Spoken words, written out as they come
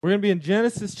We're going to be in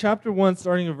Genesis chapter 1,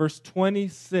 starting in verse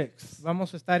 26.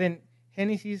 Vamos a estar en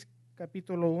Génesis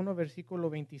capítulo 1, versículo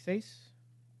 26.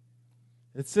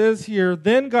 It says here,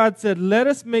 Then God said, Let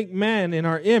us make man in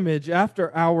our image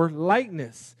after our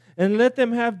likeness, and let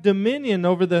them have dominion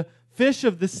over the fish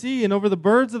of the sea, and over the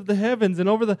birds of the heavens, and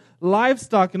over the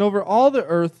livestock, and over all the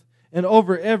earth, and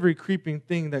over every creeping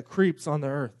thing that creeps on the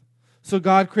earth. So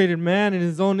God created man in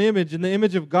his own image. In the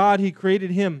image of God he created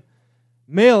him.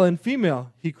 Male and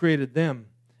female he created them.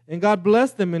 And God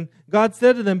blessed them, and God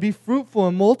said to them, Be fruitful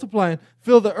and multiply, and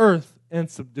fill the earth and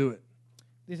subdue it.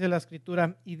 Dice la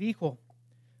escritura, y dijo,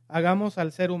 hagamos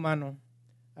al ser humano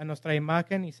a nuestra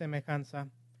imagen y semejanza,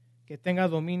 que tenga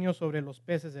dominio sobre los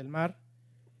peces del mar,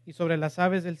 y sobre las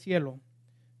aves del cielo,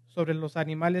 sobre los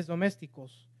animales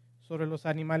domésticos, sobre los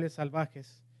animales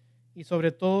salvajes, y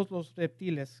sobre todos los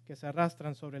reptiles que se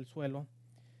arrastran sobre el suelo.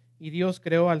 Y Dios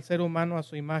creó al ser humano a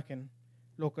su imagen,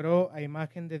 lo creó a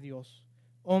imagen de Dios,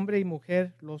 hombre y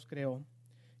mujer los creó,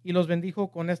 y los bendijo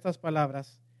con estas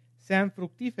palabras, sean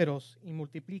fructíferos y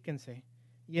multiplíquense,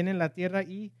 llenen la tierra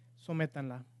y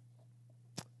sométanla.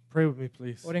 Pray with me,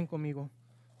 please. Oren conmigo.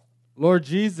 Lord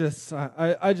Jesus,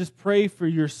 I just pray for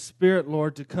your Spirit,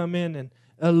 Lord, to come in and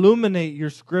illuminate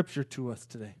your scripture to us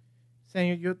today.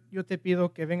 Señor, yo te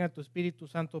pido que venga tu Espíritu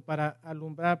Santo para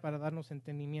alumbrar, para darnos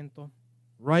entendimiento.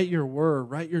 Write your word,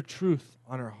 write your truth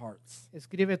on our hearts.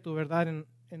 Escribe tu verdad en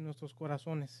nuestros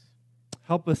corazones.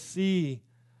 Help us see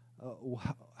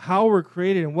how we're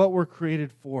created and what we're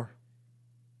created for.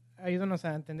 Ayúdanos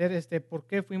a entender por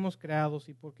qué fuimos creados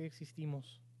y por qué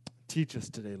existimos. Teach us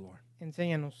today, Lord.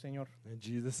 Enséñanos, Señor. In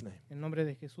Jesus' name, En nombre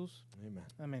de Jesús. amen.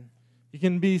 Amén. You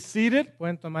can be seated.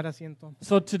 Pueden tomar asiento.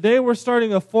 So today we're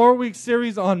starting a 4-week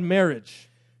series on marriage.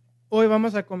 Hoy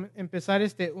vamos a empezar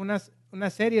una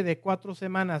serie de 4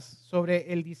 semanas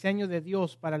sobre el diseño de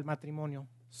Dios para el matrimonio.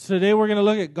 Today we're going to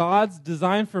look at God's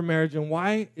design for marriage and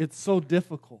why it's so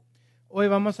difficult. Hoy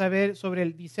vamos a ver sobre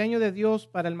el diseño de Dios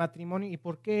para el matrimonio y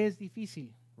por qué es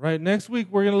difícil. Right, next week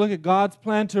we're going to look at God's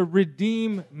plan to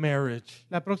redeem marriage.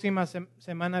 La próxima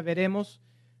semana veremos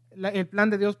el plan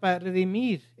de Dios para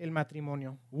redimir el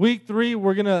matrimonio. Week 3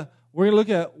 we're going to look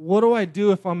at what do I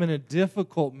do if I'm in a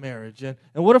difficult marriage and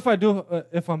what if I do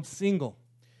if I'm single.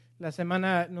 La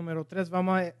semana número 3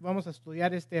 vamos a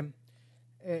estudiar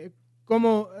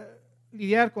cómo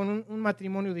lidiar con un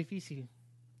matrimonio difícil.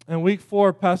 And week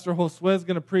 4 Pastor Josué is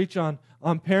going to preach on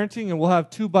parenting, and we'll have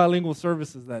 2 bilingual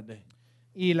services that day.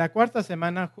 Y la cuarta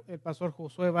semana el pastor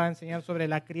Josué va a enseñar sobre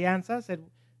la crianza, ser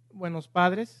buenos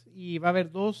padres, y va a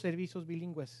haber 2 servicios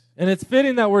bilingües. And it's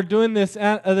fitting that we're doing this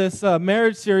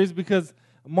marriage series because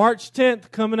March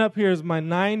 10th coming up here is my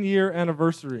 9-year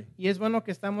anniversary. Y es bueno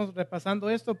que estamos repasando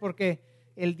esto porque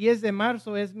el 10 de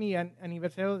marzo es mi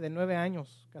aniversario de 9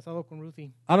 años casado con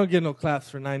Ruthie. I don't get no claps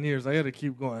for 9 years. I got to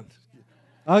keep going.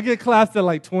 I'll get claps at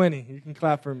like 20. You can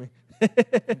clap for me.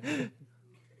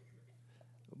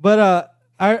 But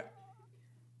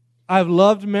I've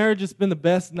loved marriage. It's been the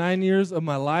best 9 years of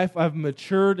my life. I've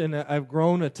matured and I've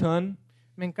grown a ton.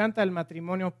 Me encanta el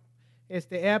matrimonio.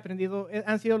 He aprendido,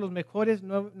 han sido los mejores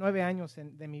 9 años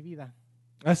de mi vida.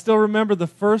 I still remember the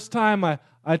first time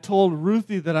I told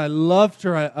Ruthie that I loved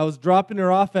her. I was dropping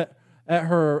her off at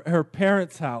her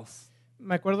parents' house.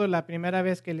 Me acuerdo la primera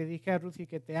vez que le dije a Ruthie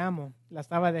que te amo. La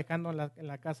estaba dejando en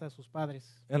la casa de sus padres.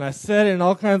 And I said it, and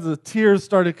all kinds of tears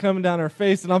started coming down her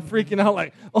face, and I'm freaking out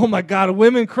like, oh my God,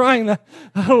 women crying.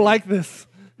 I don't like this.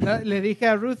 Le dije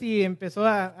a Ruthie y empezó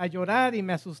a llorar y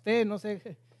me asusté. No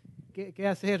sé qué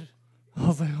hacer. I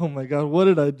was like, oh my God, what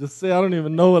did I just say? I don't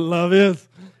even know what love is.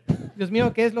 Dios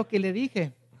mío, ¿qué es lo que le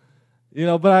dije? You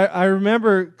know, but I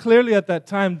remember clearly at that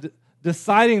time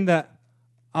deciding that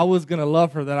I was going to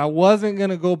love her, that I wasn't going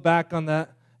to go back on that,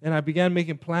 and I began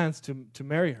making plans to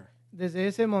marry her. Desde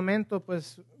ese momento,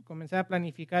 pues, comencé a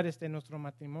planificar nuestro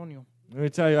matrimonio. Let me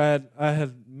tell you, I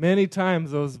had many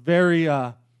times I was very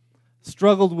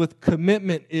struggled with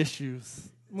commitment issues.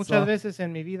 Muchas veces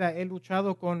en mi vida he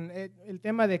luchado con el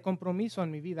tema de compromiso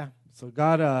en mi vida. So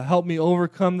God helped me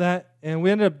overcome that, and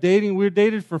we ended up dating. We were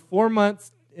dated for 4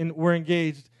 months, and we're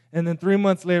engaged, and then 3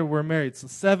 months later we're married, so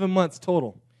 7 months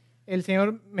total. El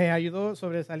Señor me ayudó a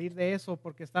sobresalir de eso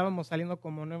porque estábamos saliendo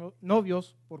como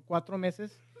novios por 4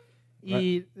 meses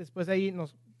y después de ahí,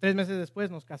 3 meses después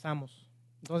nos casamos.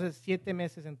 Entonces 7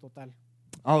 meses en total.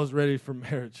 I was ready for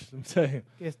marriage, I'm saying.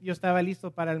 Yo estaba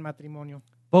listo para el matrimonio.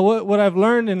 But what I've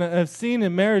learned and I've seen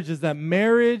in marriage is that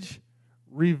marriage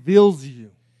reveals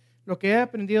you. Lo que he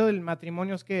aprendido del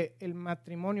matrimonio es que el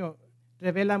matrimonio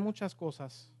revela muchas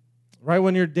cosas. Right,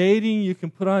 when you're dating, you can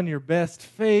put on your best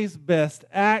face, best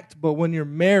act, but when you're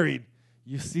married,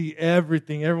 you see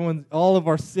everything. All of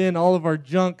our sin, all of our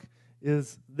junk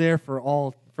is there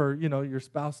for your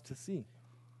spouse to see.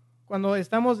 Cuando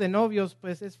estamos de novios,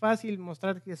 pues es fácil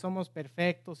mostrar que somos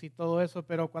perfectos y todo eso,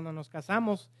 pero cuando nos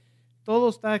casamos, todo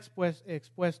está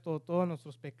expuesto, todos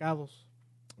nuestros pecados.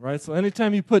 Right? So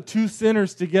anytime you put two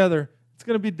sinners together, it's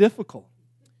going to be difficult.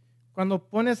 Cuando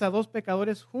pones a dos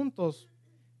pecadores juntos,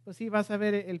 pues sí vas a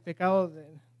ver el pecado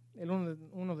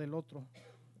uno del otro.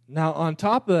 Now, on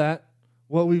top of that,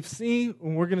 what we've seen,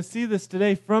 and we're going to see this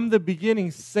today, from the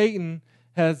beginning, Satan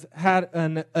has had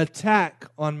an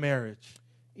attack on marriage.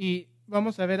 Y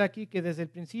vamos a ver aquí que desde el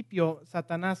principio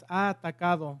Satanás ha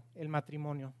atacado el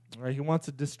matrimonio. Right? He wants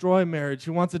to destroy marriage.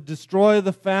 He wants to destroy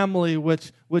the family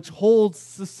which holds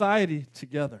society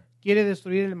together. Quiere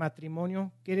destruir el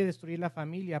matrimonio, quiere destruir la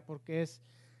familia porque es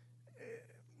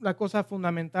la cosa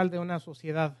fundamental de una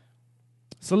sociedad.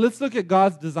 So let's look at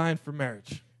God's design for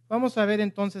marriage. Vamos a ver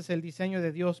entonces el diseño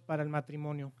de Dios para el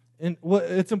matrimonio. And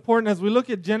it's important as we look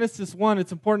at Genesis 1,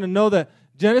 it's important to know that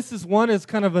Genesis 1 is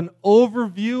kind of an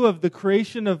overview of the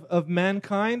creation of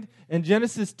mankind, and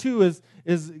Genesis 2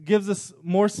 gives us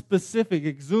more specific.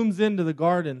 It zooms into the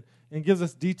garden and gives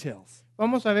us details.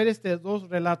 Vamos a ver dos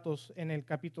relatos en el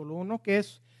capítulo 1, que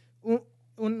es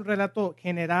un relato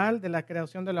general de la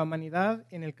creación de la humanidad.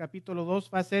 En el capítulo 2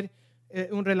 va a ser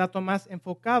un relato más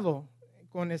enfocado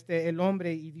con el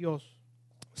hombre y Dios.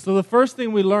 So the first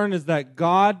thing we learn is that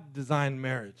God designed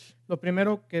marriage. Lo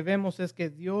primero que vemos es que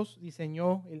Dios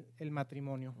diseñó el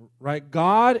matrimonio. Right?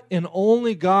 God and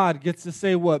only God gets to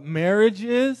say what marriage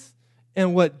is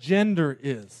and what gender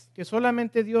is. Que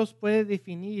solamente Dios puede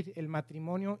definir el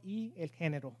matrimonio y el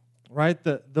género. Right?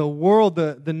 The world,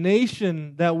 the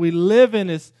nation that we live in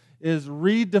is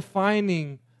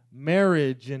redefining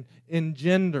marriage and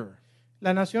gender.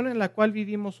 La nación en la cual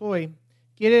vivimos hoy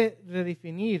quiere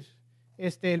redefinir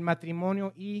el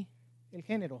matrimonio y el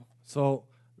género. So,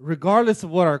 regardless of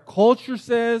what our culture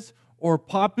says or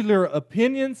popular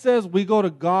opinion says, we go to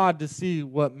God to see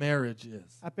what marriage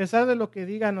is. A pesar de lo que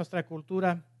diga nuestra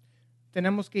cultura,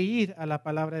 tenemos que ir a la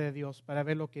palabra de Dios para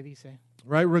ver lo que dice.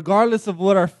 Right? Regardless of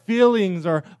what our feelings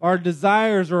or our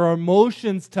desires or our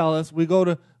emotions tell us, we go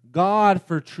to God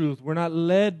for truth. We're not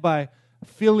led by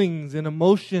feelings and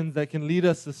emotions that can lead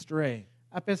us astray.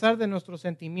 A pesar de nuestros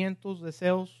sentimientos,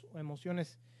 deseos o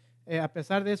emociones, a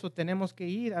pesar de eso tenemos que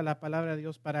ir a la palabra de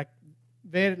Dios para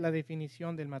ver la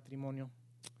definición del matrimonio.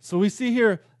 So we see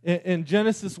here in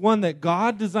Genesis 1 that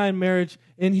God designed marriage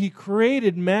and He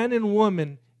created man and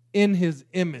woman in His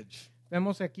image.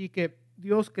 Vemos aquí que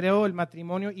Dios creó el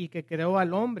matrimonio y que creó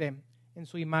al hombre en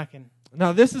su imagen.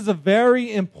 Now this is a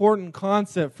very important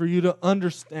concept for you to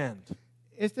understand.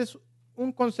 Este es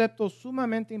un concepto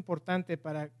sumamente importante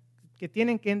que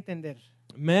tienen que entender.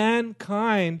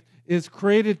 Mankind is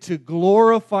created to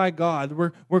glorify God.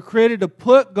 We're created to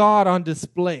put God on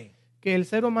display. Que el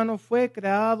ser humano fue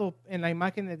creado en la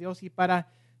imagen de Dios y para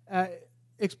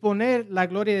exponer la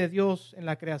gloria de Dios en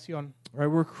la creación. Right?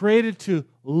 We're created to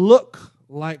look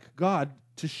like God,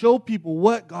 to show people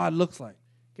what God looks like.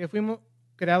 Que fuimos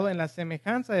creados en la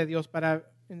semejanza de Dios para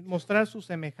mostrar su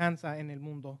semejanza en el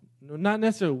mundo. Not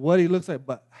necessarily what He looks like,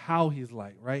 but how He's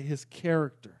like, right? His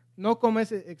character. No como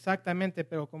es exactamente,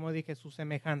 pero como dije, su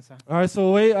semejanza. All right,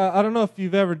 so wait, I don't know if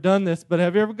you've ever done this, but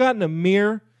have you ever gotten a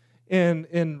mirror and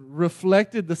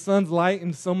reflected the sun's light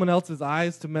in someone else's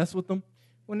eyes to mess with them?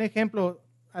 Un ejemplo,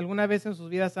 alguna vez en sus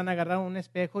vidas han agarrado un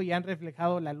espejo y han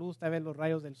reflejado la luz, tal vez los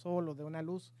rayos del sol o de una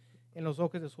luz en los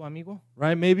ojos de su amigo.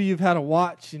 Right? Maybe you've had a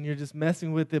watch and you're just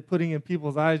messing with it, putting it in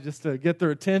people's eyes just to get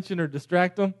their attention or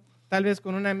distract them. Tal vez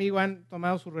con un amigo han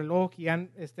tomado su reloj y han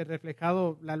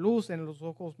reflejado la luz en los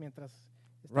ojos mientras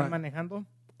están manejando.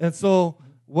 And so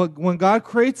when God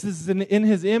creates us in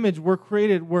His image,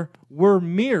 we're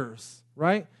mirrors,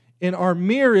 right? And our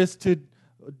mirror is to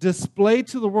display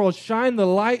to the world, shine the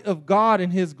light of God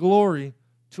and His glory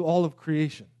to all of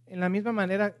creation. En la misma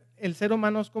manera, el ser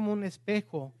humano es como un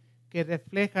espejo que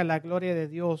refleja la gloria de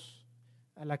Dios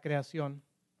a la creación.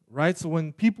 Right? So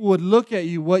when people would look at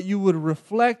you, what you would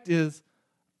reflect is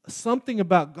something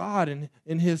about God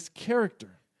and His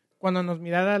character. Cuando nos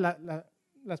mirara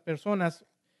las personas,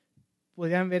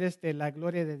 podían ver la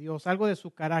gloria de Dios, algo de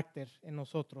su carácter en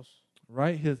nosotros.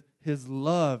 Right? His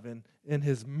love and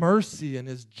His mercy and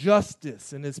His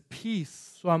justice and His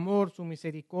peace. Su amor, su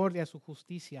misericordia, su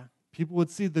justicia. People would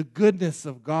see the goodness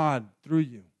of God through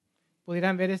you.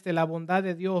 Pudieran ver la bondad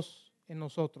de Dios en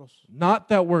nosotros. Not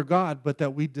that we're God, but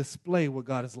that we display what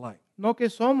God is like. No que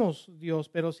somos Dios,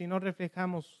 pero si no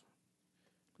reflejamos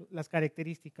las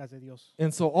características de Dios.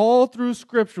 And so all through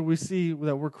Scripture we see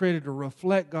that we're created to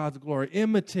reflect God's glory,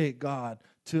 imitate God,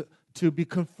 to be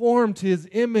conformed to His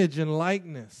image and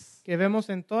likeness. Que vemos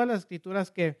en todas las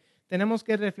escrituras que tenemos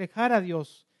que reflejar a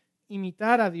Dios,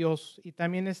 imitar a Dios y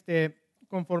también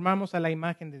conformarnos a la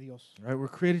imagen de Dios. Right? We're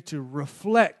created to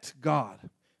reflect God.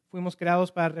 Fuimos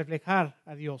creados para reflejar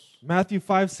a Dios. Matthew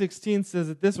 5:16 says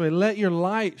it this way, "Let your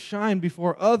light shine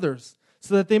before others,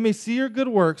 so that they may see your good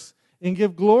works and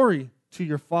give glory to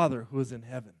your Father who is in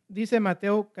heaven." Dice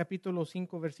Mateo capítulo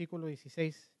 5, versículo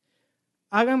 16.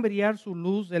 Hagan brillar su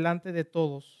luz delante de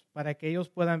todos, para que ellos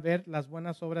puedan ver las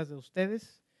buenas obras de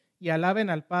ustedes y alaben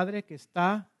al Padre que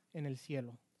está en el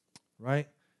cielo. Right?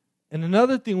 And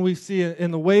another thing we see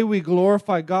in the way we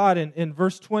glorify God, in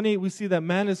verse 28, we see that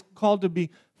man is called to be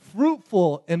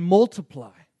fruitful and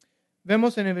multiply.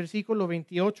 Vemos en el versículo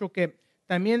 28 que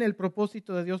también el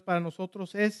propósito de Dios para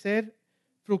nosotros es ser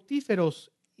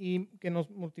fructíferos y que nos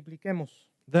multipliquemos.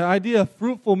 The idea of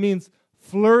fruitful means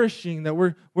flourishing, that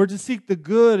we're to seek the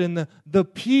good and the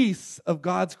peace of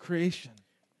God's creation.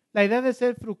 La idea de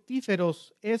ser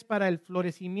fructíferos es para el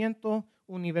florecimiento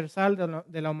universal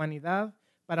de la humanidad,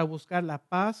 para buscar la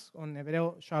paz, en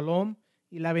hebreo shalom,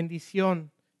 y la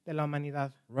bendición de la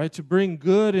humanidad. Right? To bring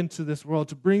good into this world,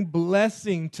 to bring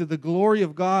blessing to the glory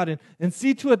of God, and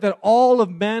see to it that all of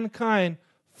mankind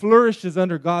flourishes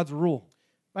under God's rule.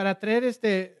 Para traer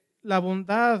la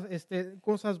bondad,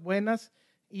 cosas buenas,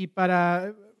 y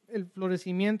para el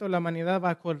florecimiento de la humanidad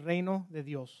bajo el reino de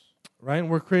Dios. Right? And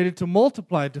we're created to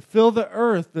multiply, to fill the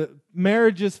earth, the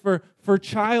marriages for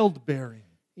childbearing.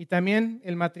 Y también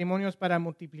el matrimonio es para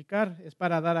multiplicar, es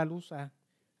para dar a luz a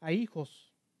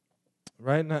hijos.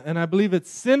 Right? And I believe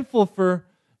it's sinful for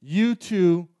you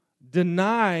to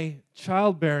deny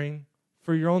childbearing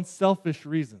for your own selfish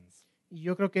reasons. Y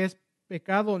yo creo que es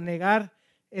pecado negar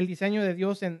el diseño de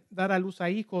Dios en dar a luz a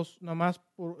hijos nomás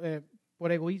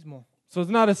por egoísmo. So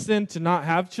it's not a sin to not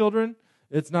have children.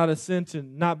 It's not a sin to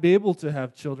not be able to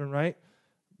have children, right?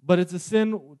 But it's a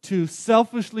sin to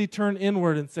selfishly turn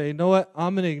inward and say, you know what,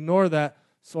 I'm going to ignore that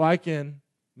so I can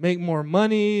make more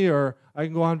money or I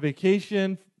can go on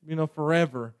vacation,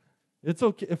 forever. It's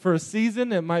okay. For a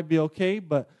season, it might be okay,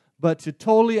 but to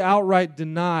totally outright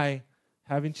deny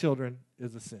having children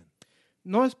is a sin.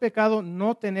 No es pecado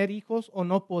no tener hijos o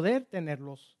no poder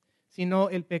tenerlos, sino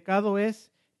el pecado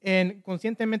es en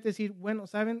conscientemente decir, bueno,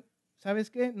 ¿sabes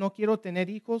qué? No quiero tener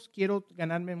hijos, quiero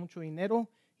ganarme mucho dinero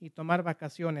y tomar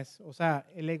vacaciones. O sea,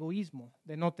 el egoísmo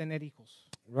de no tener hijos.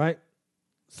 Right?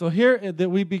 So here that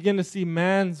we begin to see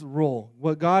man's role,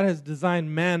 what God has designed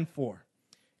man for.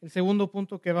 El segundo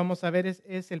punto que vamos a ver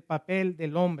es el papel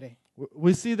del hombre.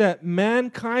 We see that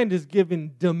mankind is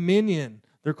given dominion.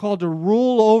 They're called to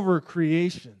rule over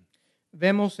creation.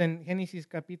 Vemos en Génesis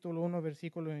capítulo 1,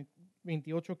 versículo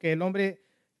 28, que el hombre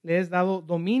le es dado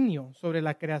dominio sobre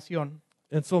la creación.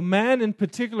 And so man in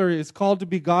particular is called to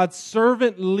be God's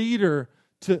servant leader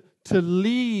to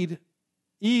lead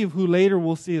Eve, who later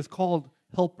we'll see is called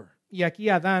helper. Y aquí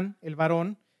Adán, el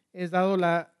varón, es dado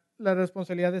la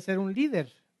responsabilidad de ser un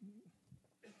líder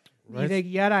y de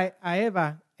guiar a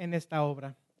Eva en esta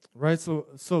obra. Right,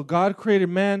 so God created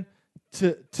man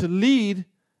to lead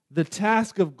the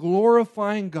task of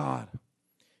glorifying God.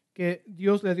 Que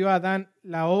Dios le dio a Adán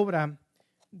la obra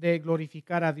de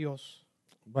glorificar a Dios.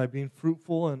 By being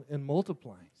fruitful and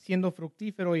multiplying. Siendo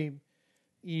fructífero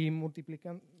y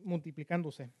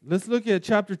multiplicándose. Let's look at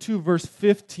chapter 2, verse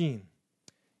 15.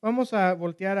 Vamos a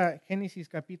voltear a Génesis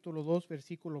capítulo 2,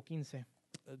 versículo 15.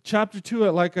 Chapter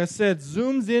 2, like I said,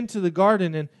 zooms into the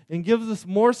garden and gives us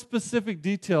more specific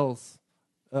details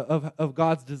of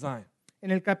God's design.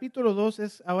 En el capítulo 2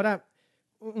 es ahora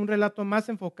un relato más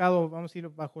enfocado, vamos a ir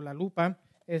bajo la lupa,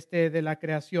 de la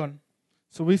creación.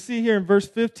 So we see here in verse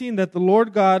 15 that the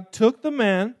Lord God took the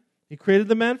man, He created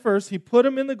the man first, He put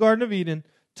him in the Garden of Eden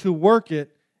to work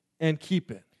it and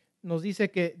keep it. Nos dice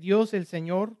que Dios el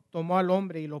Señor tomó al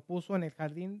hombre y lo puso en el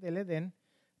jardín del Edén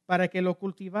para que lo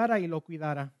cultivara y lo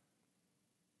cuidara.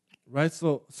 Right,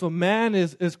 so man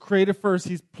is created first.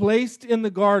 He's placed in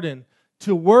the garden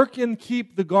to work and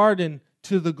keep the garden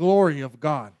to the glory of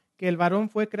God. Que el varón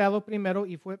fue creado primero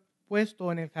y fue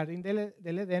puesto en el jardín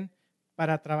del Edén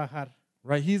para trabajar.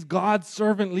 Right, he's God's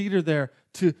servant leader there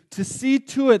to see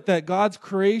to it that God's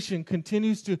creation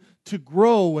continues to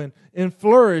grow and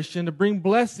flourish and to bring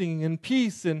blessing and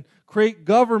peace and create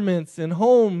governments and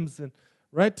homes and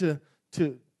right to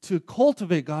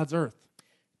cultivate God's earth.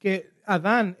 Que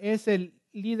Adán es el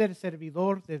líder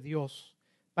servidor de Dios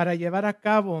para llevar a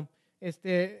cabo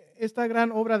esta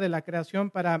gran obra de la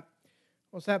creación para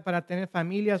tener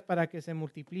familias, para que se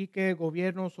multiplique,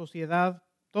 gobierno, sociedad,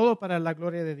 todo para la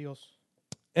gloria de Dios.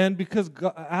 And because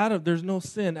Adam, there's no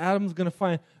sin, Adam's going to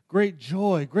find great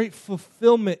joy, great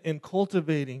fulfillment in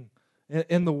cultivating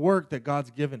in the work that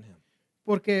God's given him.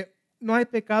 Porque no hay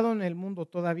pecado en el mundo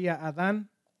todavía. Adán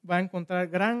va a encontrar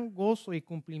gran gozo y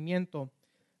cumplimiento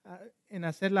en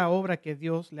hacer la obra que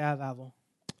Dios le ha dado.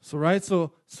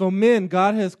 So men,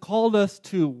 God has called us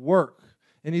to work.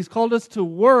 And he's called us to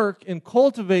work and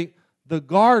cultivate the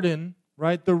garden,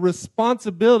 right? The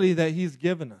responsibility that he's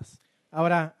given us.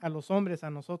 Ahora, a los hombres, a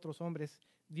nosotros hombres,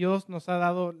 Dios nos ha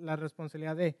dado la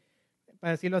responsabilidad de,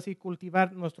 para decirlo así,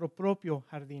 cultivar nuestro propio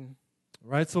jardín.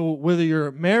 Right? So whether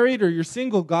you're married or you're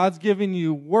single, God's giving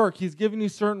you work. He's giving you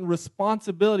certain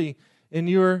responsibility, and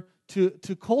you're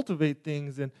to cultivate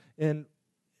things and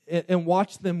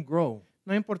watch them grow.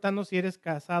 No importando si eres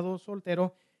casado o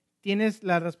soltero, tienes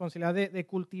la responsabilidad de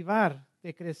cultivar,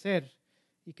 de crecer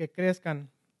y que crezcan,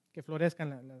 que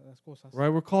florezcan las cosas.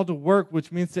 Right? We're called to work,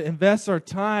 which means to invest our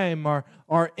time,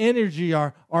 our energy,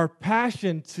 our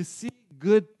passion to see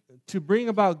good, to bring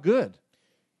about good.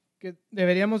 Que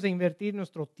deberíamos de invertir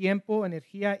nuestro tiempo,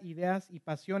 energía, ideas y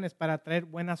pasiones para traer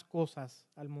buenas cosas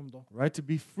al mundo. Right? To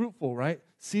be fruitful, right?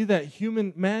 See that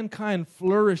mankind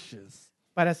flourishes.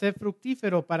 Para ser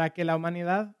fructífero, para que la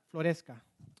humanidad florezca.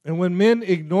 And when men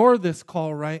ignore this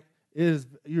call, right,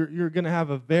 you're going to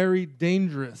have a very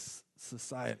dangerous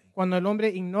society. Cuando el hombre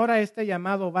ignora este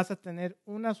llamado, vas a tener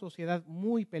una sociedad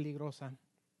muy peligrosa.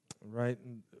 Right?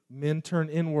 Men turn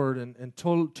inward and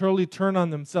totally turn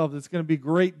on themselves. It's going to be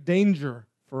great danger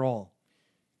for all.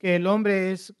 Que el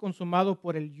hombre es consumado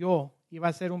por el yo y va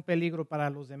a ser un peligro para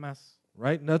los demás.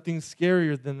 Right? Nothing's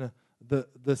scarier than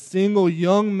the single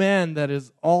young man that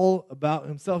is all about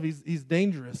himself. He's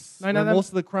dangerous. No hay nada. Most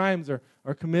of the crimes are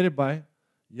committed by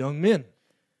young men.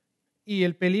 Y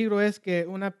el peligro es que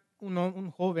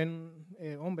un joven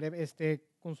hombre esté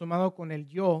consumado con el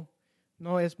yo.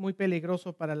 No es muy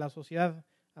peligroso para la sociedad.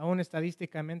 Aún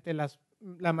estadísticamente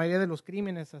la mayoría de los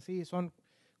crímenes así son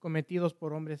cometidos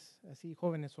por hombres así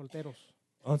jóvenes solteros.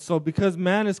 And so because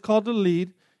man is called to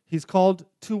lead, he's called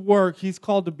to work, he's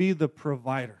called to be the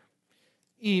provider.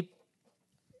 Y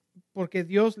porque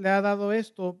Dios le ha dado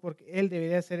esto, porque él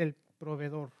debería ser el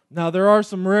proveedor. Now there are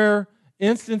some rare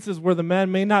instances where the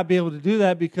man may not be able to do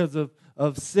that because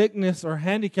of sickness or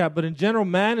handicap, but in general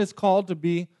man is called to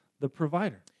be the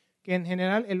provider. Que en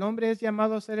general el hombre es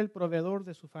llamado a ser el proveedor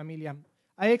de su familia.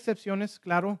 Hay excepciones,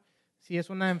 claro, si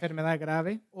es una enfermedad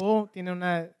grave o tiene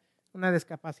una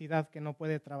discapacidad que no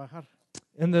puede trabajar.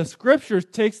 And the scripture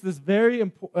takes this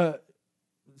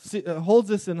holds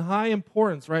this in high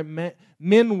importance, right?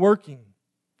 Men working.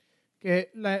 Que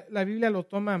la Biblia lo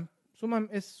toma,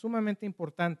 es sumamente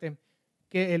importante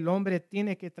que el hombre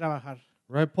tiene que trabajar.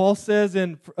 Right? Paul says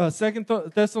in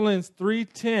 2 Thessalonians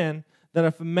 3:10 that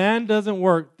if a man doesn't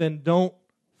work, then don't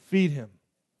feed him.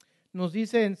 Nos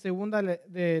dice en segunda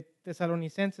de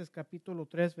Tesalonicenses capítulo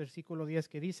 3 versículo 10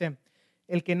 que dice,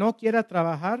 el que no quiera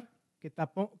trabajar, que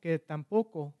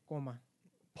tampoco coma.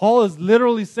 Paul is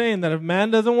literally saying that if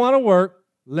man doesn't want to work,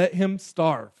 let him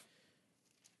starve.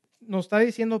 Nos está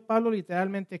diciendo Pablo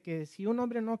literalmente que si un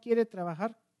hombre no quiere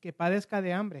trabajar, que padezca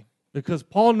de hambre. Because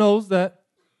Paul knows that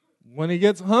when he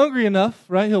gets hungry enough,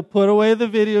 right, he'll put away the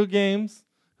video games,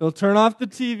 he'll turn off the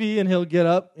TV, and he'll get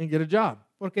up and get a job.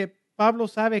 Porque Pablo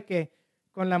sabe que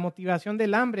con la motivación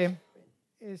del hambre,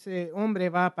 ese hombre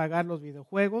va a apagar los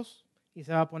videojuegos y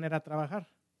se va a poner a trabajar.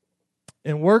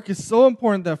 And work is so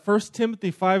important that 1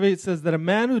 Timothy 5:8 says that a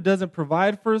man who doesn't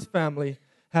provide for his family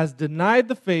has denied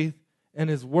the faith and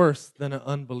is worse than an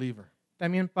unbeliever.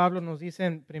 También Pablo nos dice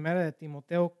en 1 de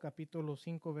Timoteo capítulo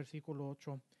 5 versículo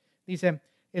 8, dice,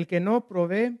 el que no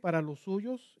provee para los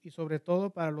suyos y sobre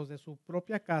todo para los de su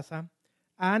propia casa,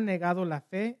 ha negado la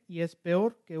fe y es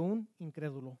peor que un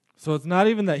incrédulo. So it's not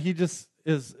even that he just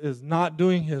is not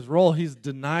doing his role, he's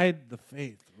denied the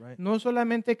faith, right? No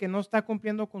solamente que no está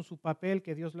cumpliendo con su papel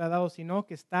que Dios le ha dado, sino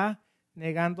que está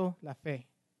negando la fe.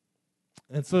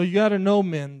 And so you got to know,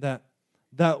 men,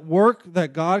 that work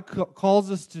that God calls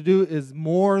us to do is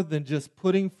more than just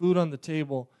putting food on the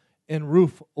table and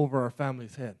roof over our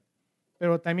family's head.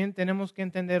 Pero también tenemos que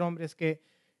entender, hombres, que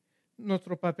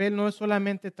nuestro papel no es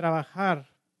solamente trabajar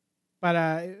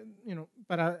para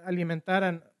alimentar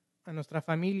a nuestra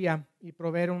familia y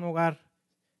proveer un hogar,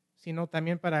 sino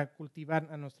también para cultivar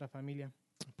a nuestra familia.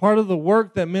 Part of the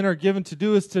work that men are given to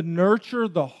do is to nurture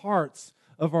the hearts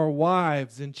of our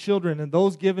wives and children and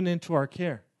those given into our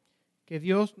care. Que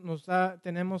Dios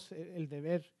tenemos el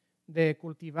deber de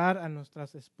cultivar a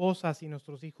nuestras esposas y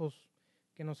nuestros hijos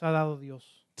que nos ha dado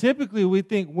Dios. Typically, we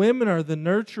think women are the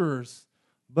nurturers,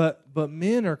 but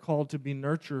men are called to be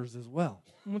nurturers as well.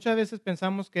 Muchas veces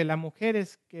pensamos que la mujer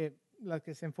es que la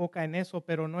que se enfoca en eso,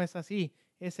 pero no es así.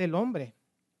 Es el hombre.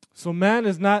 So man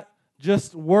is not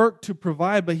just work to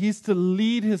provide, but he's to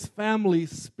lead his family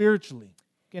spiritually.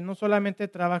 Que no solamente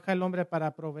trabaja el hombre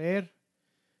para proveer,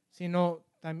 sino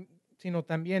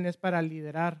también es para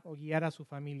liderar o guiar a su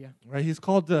familia. Right? He's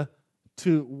called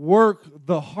to work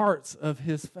the hearts of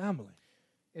his family.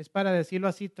 Es para decirlo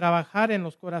así, trabajar en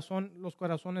los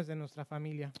corazones de nuestra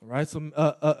familia. Right? So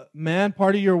man,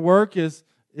 part of your work is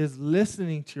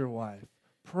listening to your wife,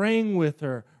 praying with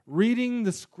her, reading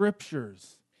the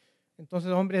scriptures.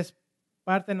 Entonces, hombres,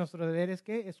 parte de nuestro deber es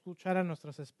que escuchar a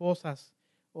nuestras esposas,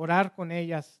 orar con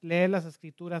ellas, leer las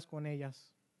escrituras con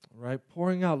ellas, Right?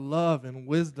 Pouring out love and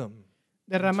wisdom.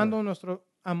 derramando nuestro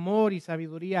amor y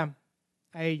sabiduría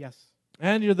a ellas.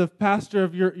 And you're the pastor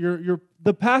of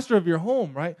the pastor of your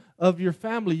home, right? Of your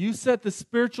family. You set the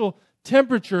spiritual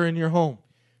temperature in your home.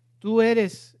 Tú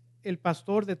eres el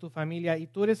pastor de tu familia y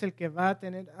tú eres el que va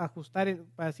a ajustar,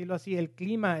 para decirlo así, el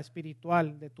clima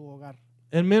espiritual de tu hogar.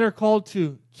 And men are called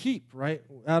to keep, right?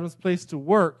 Adam's place to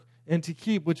work and to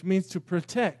keep, which means to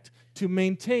protect, to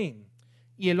maintain.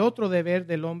 Y el otro deber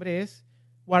del hombre es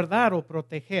guardar o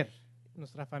proteger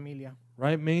nuestra familia.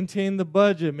 Right? Maintain the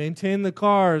budget, maintain the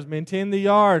cars, maintain the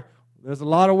yard. There's a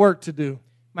lot of work to do.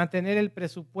 Mantener el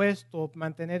presupuesto,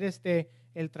 mantener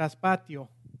el traspatio.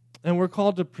 And we're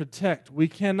called to protect. We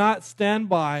cannot stand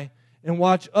by and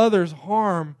watch others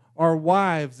harm our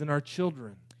wives and our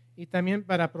children. Y también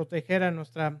para proteger a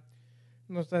nuestra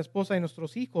esposa y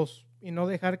nuestros hijos y no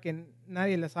dejar que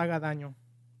nadie les haga daño.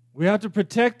 We have to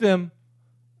protect them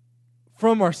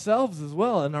from ourselves as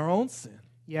well and our own sin.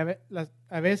 Y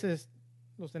a veces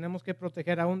los tenemos que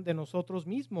proteger aún de nosotros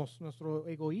mismos, nuestro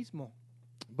egoísmo.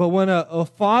 But when a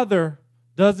father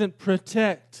doesn't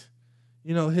protect,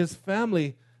 his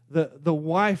family, the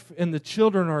wife and the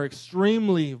children are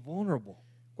extremely vulnerable.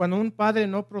 Cuando un padre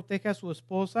no protege a su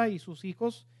esposa y sus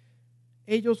hijos,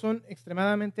 ellos son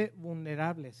extremadamente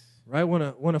vulnerables. Right?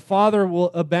 When a father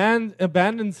will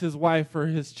abandons his wife or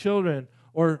his children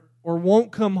or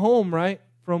won't come home, right,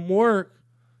 from work,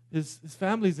 his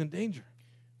family's in danger.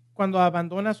 Cuando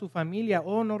abandona a su familia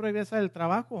o no regresa del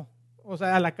trabajo, o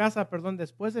sea, a la casa, perdón,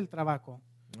 después del trabajo.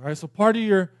 All right, so part of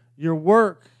your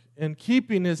work and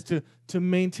keeping is to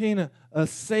maintain a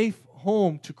safe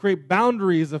home, to create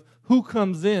boundaries of who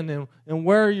comes in and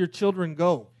where your children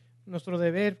go. Nuestro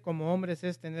deber como hombres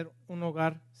es tener un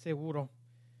hogar seguro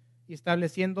y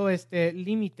estableciendo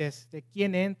límites de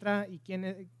quién entra y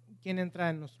quién entra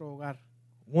en nuestro hogar.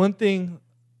 One thing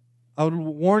I would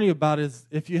warn you about is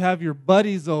if you have your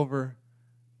buddies over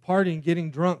partying,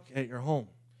 getting drunk at your home.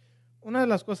 Una de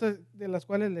las cosas de las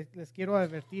cuales les quiero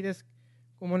advertir es,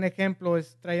 como un ejemplo,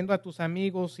 es trayendo a tus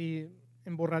amigos y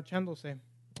emborrachándose.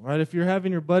 All right, if you're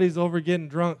having your buddies over getting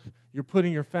drunk, you're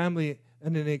putting your family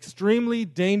in an extremely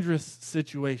dangerous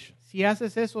situation. Si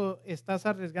haces eso, estás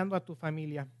arriesgando a tu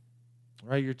familia. All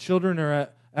right, your children are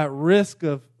at risk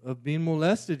of being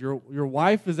molested. Your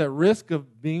wife is at risk of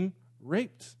being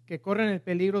raped. Que corren el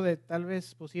peligro de tal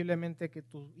vez posiblemente que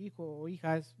tu hijo o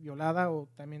hija es violada o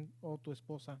tu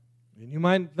esposa. And you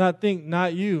might not think,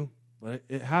 not you, but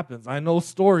it happens. I know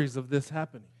stories of this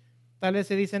happening. Tal vez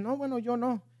se dicen, no, bueno, yo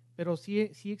no, pero sí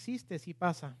existe, sí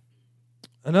pasa.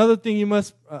 Another thing you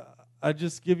must, I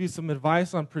just give you some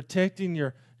advice on protecting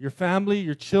your family,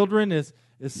 your children, is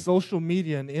social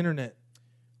media and internet.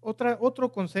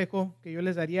 Otro consejo que yo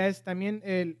les daría es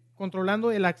también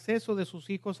controlando el acceso de sus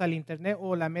hijos al internet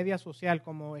o la media social,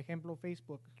 como ejemplo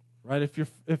Facebook. Right?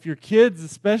 If your kids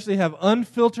especially have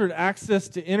unfiltered access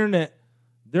to internet,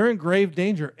 they're in grave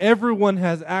danger. Everyone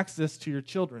has access to your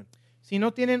children. Si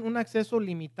no tienen un acceso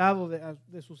limitado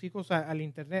de sus hijos al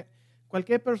internet,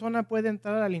 cualquier persona puede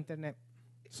entrar al internet.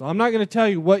 So I'm not going to tell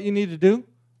you what you need to do,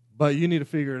 but you need to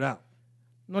figure it out.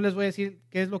 No les voy a decir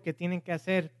qué es lo que tienen que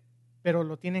hacer, pero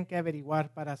lo tienen que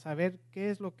averiguar para saber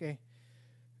qué es lo que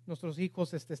nuestros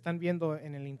hijos están viendo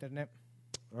en el internet.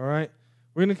 All right.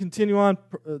 We're going to continue on.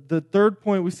 The third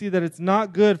point, we see that it's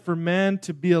not good for man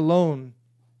to be alone.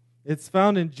 It's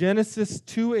found in Genesis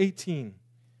 2:18.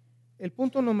 El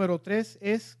punto número 3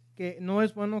 es que no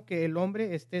es bueno que el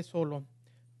hombre esté solo.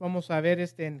 Vamos a ver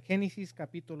en Génesis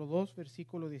capítulo 2,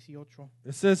 versículo 18.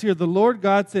 It says here, the Lord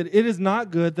God said, "It is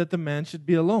not good that the man should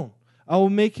be alone. I will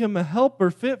make him a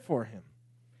helper fit for him."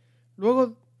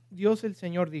 Luego Dios el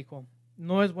Señor dijo,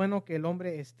 no es bueno que el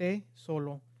hombre esté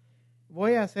solo.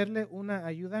 Voy a hacerle una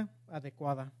ayuda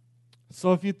adecuada.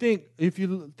 So if you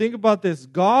think about this,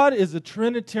 God is a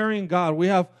Trinitarian God. We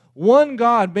have one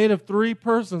God made of three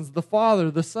persons, the Father,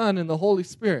 the Son, and the Holy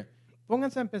Spirit.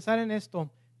 Pónganse a pensar en esto,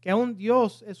 que aún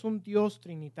Dios es un Dios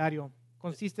trinitario.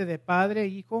 Consiste de Padre,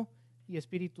 Hijo y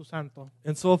Espíritu Santo.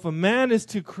 And so if a man is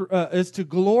to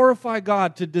glorify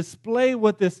God, to display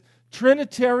what this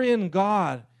Trinitarian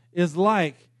God is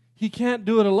like, he can't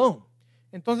do it alone.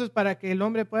 Entonces, para que el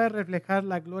hombre pueda reflejar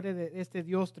la gloria de este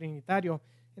Dios trinitario,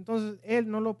 entonces él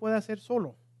no lo puede hacer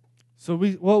solo. So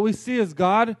what we see is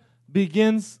God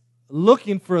begins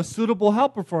looking for a suitable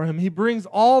helper for him. He brings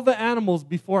all the animals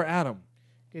before Adam.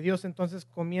 Que Dios entonces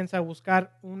comienza a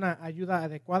buscar una ayuda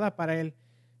adecuada para él.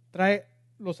 Trae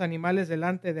los animales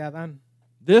delante de Adán.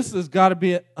 This has got to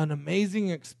be an amazing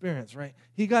experience, right?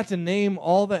 He got to name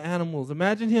all the animals.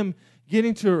 Imagine him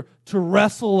getting to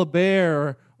wrestle a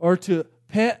bear or to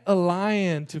pet a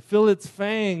lion, to feel its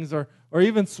fangs, or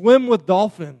even swim with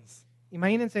dolphins.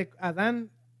 Imagínense Adán,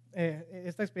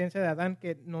 esta experiencia de Adán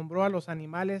que nombró a los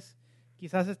animales,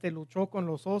 quizás luchó con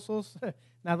los osos,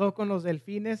 nadó con los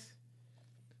delfines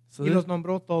y los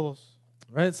nombró todos.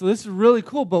 Right, so this is really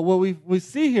cool, but what we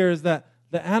see here is that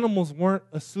the animals weren't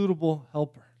a suitable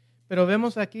helper. Pero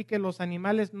vemos aquí que los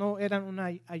animales no eran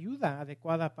una ayuda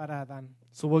adecuada para Adán.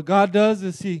 So what God does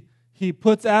is He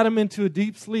puts Adam into a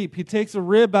deep sleep. He takes a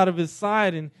rib out of his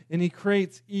side and He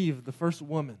creates Eve, the first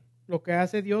woman. Lo que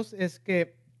hace Dios es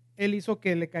que Él hizo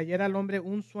que le cayera al hombre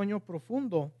un sueño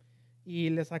profundo y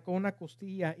le sacó una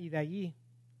costilla y de allí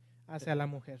hacia la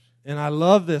mujer. And I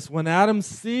love this. When Adam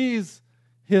sees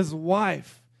his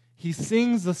wife, he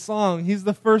sings a song. He's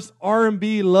the first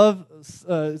R&B love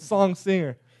song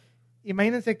singer.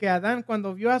 Imagínense que Adán,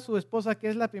 cuando vio a su esposa, que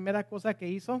es la primera cosa que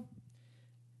hizo,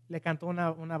 le cantó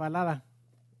una balada.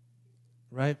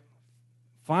 Right?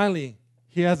 Finally,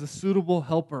 he has a suitable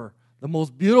helper, the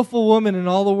most beautiful woman in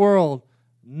all the world,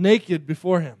 naked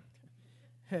before him.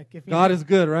 God is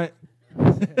good, right?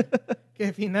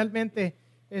 Que finalmente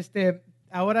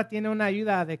ahora tiene una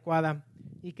ayuda adecuada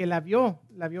y que la vio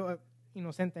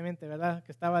inocentemente, ¿verdad?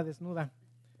 Que estaba desnuda.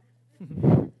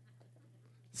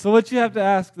 So what you have to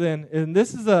ask then, and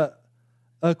this is a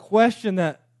question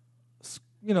that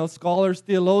scholars,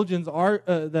 theologians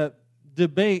that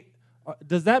debate,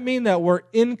 does that mean that we're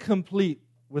incomplete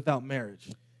without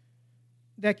marriage?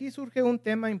 De aquí surge un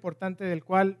tema importante del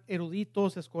cual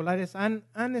eruditos, escolares han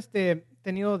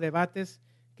tenido debates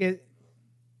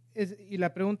y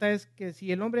la pregunta es que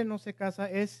si el hombre no se casa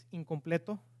es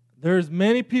incompleto. There's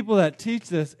many people that teach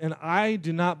this, and I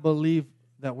do not believe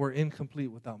that we're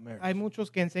incomplete without marriage. Hay muchos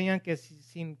que enseñan que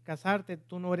sin casarte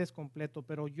tú no eres completo,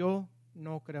 pero yo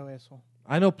no creo eso.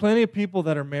 I know plenty of people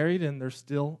that are married and they're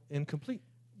still incomplete.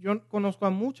 Yo conozco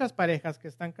a muchas parejas que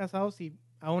están casados y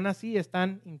aún así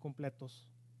están incompletos.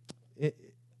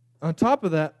 On top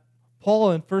of that,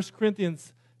 Paul in 1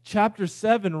 Corinthians chapter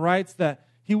 7 writes that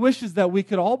he wishes that we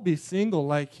could all be single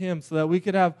like him so that we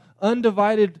could have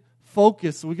undivided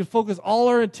focus, so we could focus all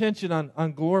our attention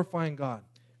on glorifying God.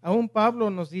 Aún Pablo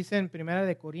nos dice en 1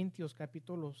 de Corintios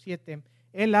capítulo 7,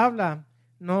 él habla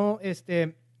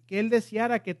que él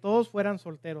deseara que todos fueran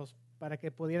solteros para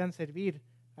que pudieran servir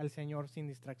al Señor sin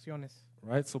distracciones.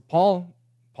 Right? So Paul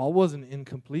wasn't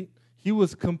incomplete. He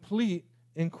was complete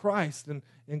in Christ, and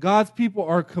God's people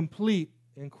are complete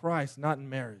in Christ, not in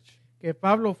marriage. Que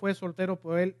Pablo fue soltero,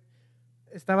 pero él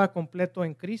estaba completo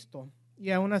en Cristo,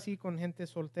 y aún así con gente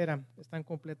soltera están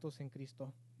completos en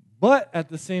Cristo. But at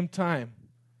the same time,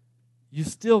 you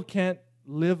still can't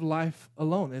live life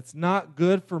alone. It's not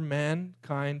good for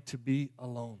mankind to be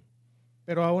alone.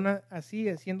 Pero aún así,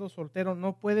 siendo soltero,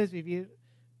 no puedes vivir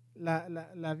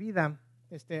la vida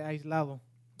aislado.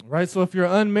 Right? So if you're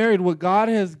unmarried, what God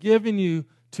has given you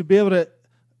to be able to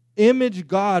image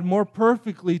God more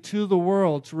perfectly to the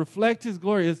world, to reflect His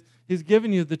glory, is He's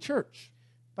given you the church.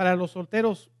 Para los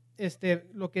solteros,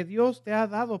 lo que Dios te ha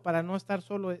dado para no estar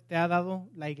solo, te ha dado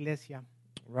la iglesia.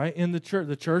 Right? In the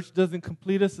church doesn't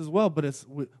complete us as well,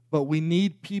 but we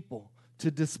need people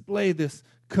to display this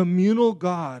communal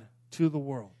God to the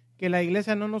world. Que la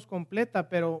iglesia no nos completa,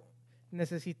 pero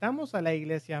necesitamos a la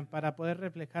iglesia para poder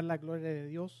reflejar la gloria de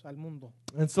Dios al mundo.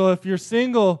 And so if you're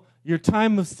single, your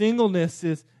time of singleness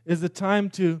is a time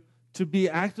to be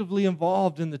actively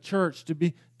involved in the church, to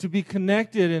be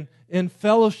connected in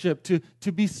fellowship,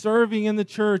 to be serving in the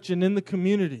church and in the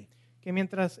community. Que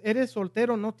mientras eres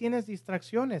soltero no tienes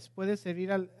distracciones, puedes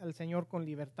servir al Señor con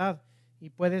libertad y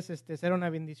puedes ser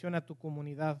una bendición a tu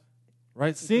comunidad.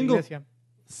 Right? Iglesia.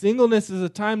 Singleness is a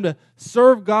time to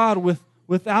serve God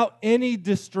without any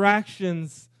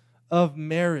distractions of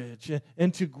marriage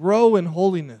and to grow in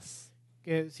holiness.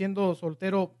 Que siendo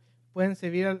soltero pueden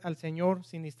servir al Señor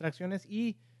sin distracciones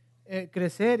y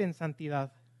crecer en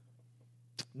santidad.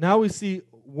 Now we see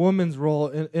woman's role.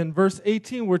 In verse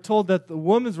 18, we're told that the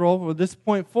woman's role, or this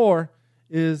point 4,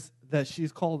 is that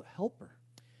she's called helper.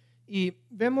 Y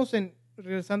vemos en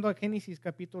regresando a Génesis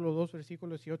capítulo 2,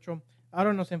 versículo 18,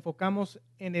 ahora nos enfocamos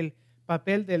en el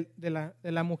papel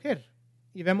de la mujer.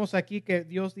 Y vemos aquí que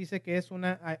Dios dice que es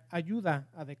una ayuda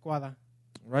adecuada.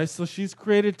 Right? So she's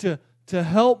created to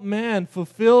help man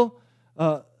fulfill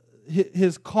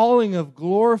his calling of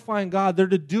glorifying God. They're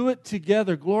to do it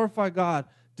together, glorify God,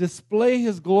 display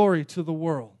His glory to the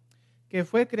world. Que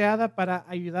fue creada para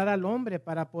ayudar al hombre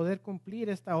para poder cumplir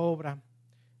esta obra,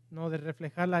 no de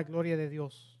reflejar la gloria de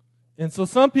Dios. And so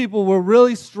some people will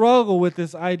really struggle with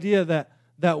this idea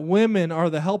that women are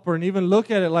the helper and even look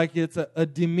at it like it's a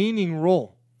demeaning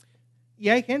role. Y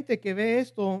hay gente que ve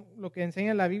esto, lo que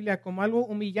enseña la Biblia, como algo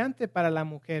humillante para la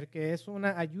mujer, que es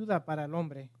una ayuda para el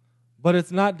hombre. But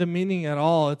it's not demeaning at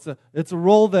all. It's a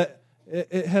role that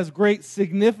it has great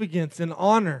significance and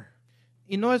honor.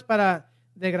 Y no es para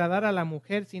degradar a la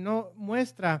mujer, sino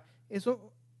muestra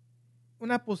eso,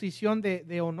 una posición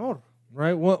de honor.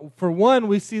 Right? For one,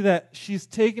 we see that she's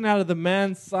taken out of the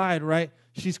man's side, right?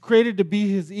 She's created to be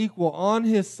his equal, on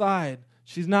his side.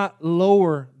 She's not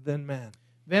lower than man.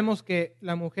 Vemos que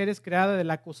la mujer es creada de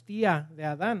la costilla de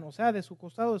Adán, o sea, de su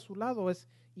costado, de su lado, es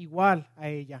igual a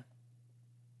ella.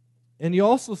 And you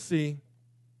also see,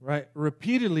 right,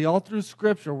 repeatedly all through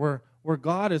Scripture where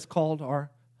God is called our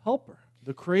helper.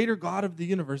 The creator God of the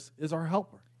universe is our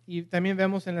helper. Y también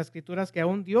vemos en las Escrituras que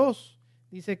aún Dios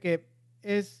dice que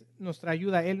es nuestra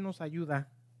ayuda, Él nos ayuda.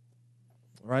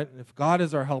 Right? And if God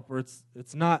is our helper,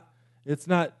 it's not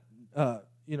a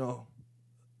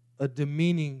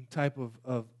demeaning type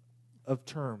of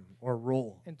term or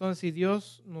role. Entonces, si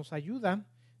Dios nos ayuda,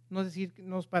 no es decir,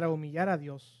 no es para humillar a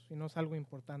Dios, sino es algo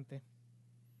importante.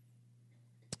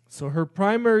 So her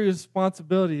primary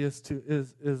responsibility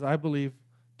is I believe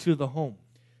to the home.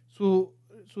 Su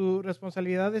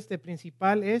responsabilidad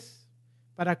principal es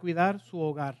para cuidar su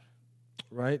hogar.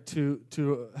 Right?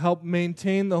 To help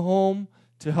maintain the home,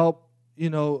 to help,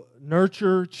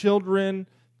 nurture children,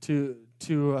 to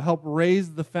help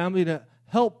raise the family, to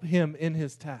help him in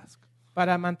his task.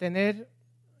 Para mantener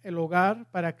el hogar,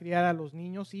 para criar a los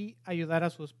niños y ayudar a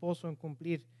su esposo en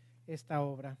cumplir esta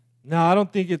obra. Now, I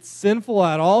don't think it's sinful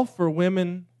at all for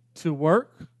women to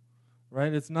work,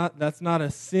 right? That's not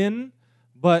a sin,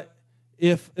 but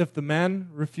if the man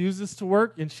refuses to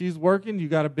work and she's working, you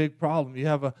got a big problem. You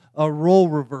have a role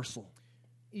reversal.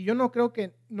 Y yo no creo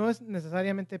que no es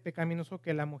necesariamente pecaminoso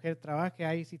que la mujer trabaje.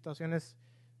 Hay situaciones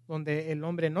donde el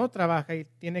hombre no trabaja y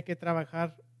tiene que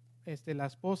trabajar la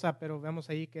esposa, pero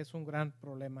vemos ahí que es un gran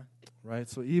problema. Right,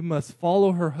 so Eve must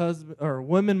follow her husband, or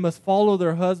women must follow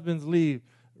their husband's lead,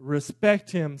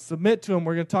 respect him, submit to him.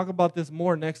 We're going to talk about this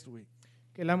more next week.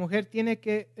 Que la mujer tiene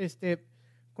que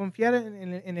confiar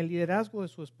en el liderazgo de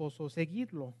su esposo,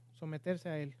 seguirlo, someterse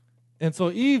a él. And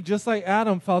so Eve, just like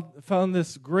Adam, found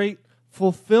this great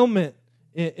fulfillment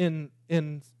in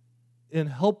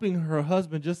helping her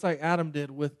husband, just like Adam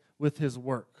did with his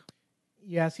work.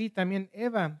 Y así también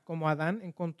Eva, como Adán,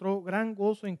 encontró gran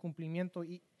gozo en cumplimiento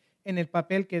y en el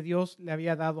papel que Dios le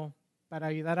había dado para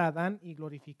ayudar a Adán y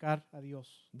glorificar a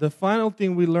Dios. The final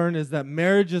thing we learn is that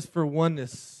marriage is for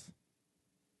oneness.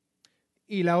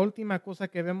 Y la última cosa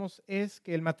que vemos es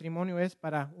que el matrimonio es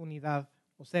para unidad,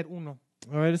 o ser uno.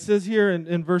 All right, it says here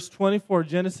in verse 24,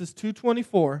 Genesis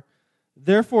 2:24,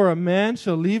 therefore a man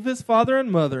shall leave his father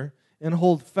and mother and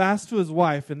hold fast to his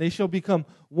wife, and they shall become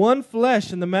one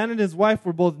flesh, and the man and his wife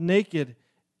were both naked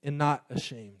and not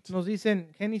ashamed. Nos dice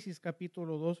en Génesis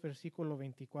capítulo 2, versículo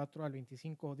 24 al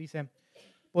 25, dice,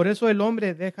 por eso el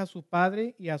hombre deja a su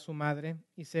padre y a su madre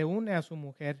y se une a su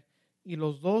mujer, y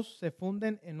los dos se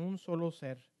funden en un solo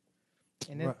ser.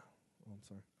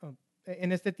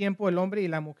 En este tiempo el hombre y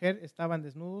la mujer estaban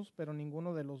desnudos, pero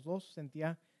ninguno de los dos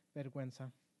sentía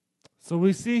vergüenza. So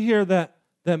we see here that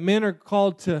men are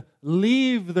called to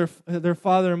leave their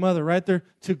father and mother, right? They're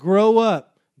to grow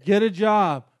up, get a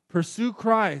job, pursue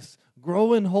Christ,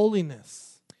 grow in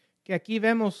holiness. Que aquí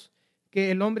vemos que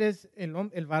el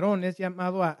varón es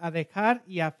llamado a dejar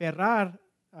y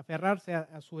aferrarse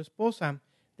a su esposa,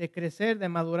 de crecer, de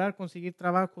madurar, conseguir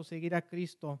trabajo, seguir a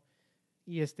Cristo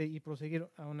y proseguir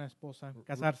a una esposa,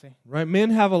 casarse. Right?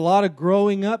 Men have a lot of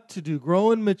growing up to do,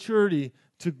 grow in maturity,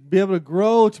 to be able to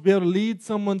grow, to be able to lead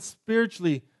someone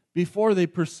spiritually before they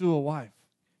pursue a wife.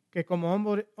 Que como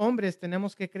hombres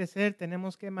tenemos que crecer,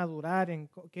 tenemos que madurar en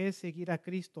qué es seguir a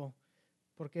Cristo,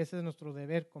 porque ese es nuestro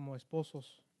deber como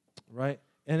esposos. Right?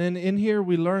 And then in here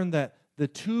we learn that the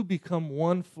two become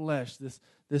one flesh.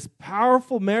 This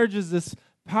powerful marriage is this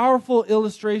powerful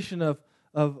illustration of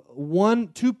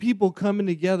two people coming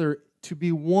together to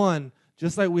be one,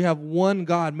 just like we have one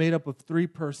God made up of three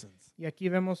persons. Y aquí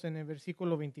vemos en el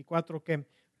versículo 24 que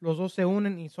los dos se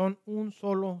unen y son un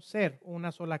solo ser,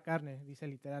 una sola carne, dice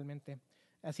literalmente.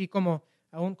 Así como,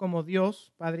 aún como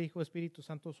Dios, Padre, Hijo, Espíritu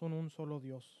Santo son un solo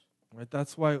Dios. Right?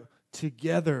 That's why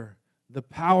together, the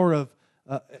power of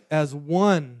as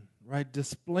one, right,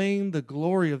 displaying the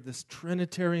glory of this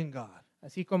Trinitarian God.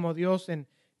 Así como Dios en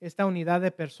esta unidad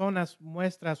de personas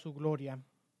muestra su gloria.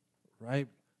 Right?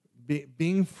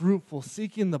 Being fruitful,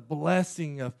 seeking the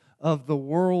blessing of the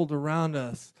world around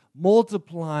us,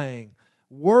 multiplying,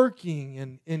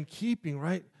 working and keeping,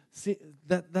 right? See,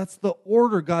 that's the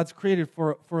order God's created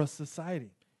for a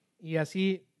society. Y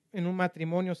así en un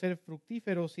matrimonio ser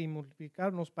fructíferos y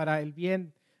multiplicarnos para el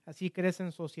bien, así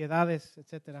crecen sociedades,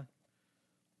 etc.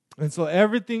 And so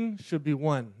everything should be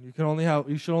one. You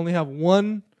should only have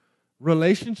one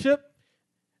relationship.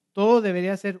 Todo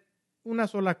debería ser una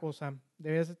sola cosa,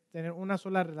 deberías tener una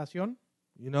sola relación.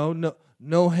 You know,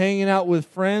 no hanging out with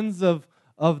friends of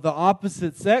the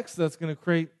opposite sex. That's going to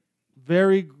create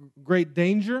very great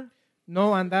danger.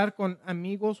 No andar con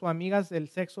amigos o amigas del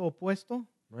sexo opuesto.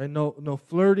 Right? No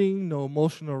flirting, no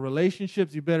emotional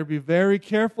relationships. You better be very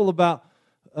careful about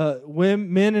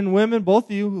men and women, both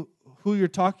of you, who you're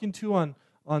talking to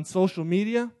on social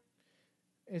media.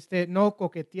 No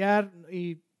coquetear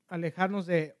y alejarnos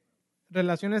de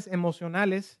relaciones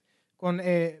emocionales con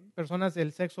personas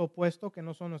del sexo opuesto que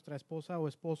no son nuestra esposa o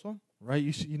esposo. Right?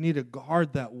 You need to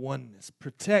guard that oneness.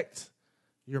 Protect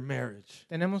your marriage.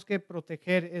 Tenemos que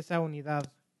proteger esa unidad.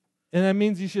 And that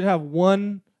means you should have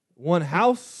one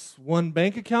house, one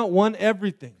bank account, one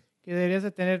everything. Que deberías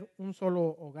de tener un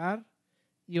solo hogar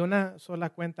y una sola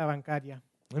cuenta bancaria.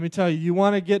 Let me tell you, you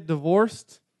want to get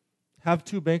divorced, have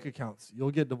 2 bank accounts.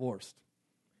 You'll get divorced.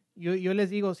 Yo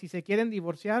les digo, si se quieren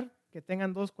divorciar, que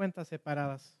tengan 2 cuentas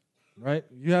separadas. Right?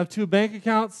 You have 2 bank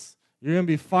accounts. You're going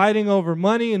to be fighting over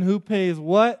money and who pays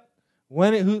what.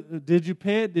 Who did you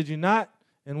pay it? Did you not?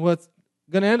 And what's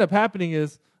going to end up happening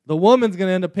is the woman's going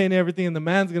to end up paying everything and the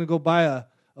man's going to go buy a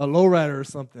lowrider or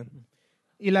something.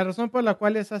 Y la razón por la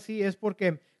cual es así es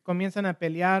porque comienzan a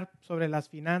pelear sobre las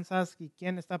finanzas y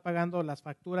quién está pagando las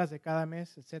facturas de cada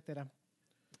mes, etc.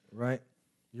 Right?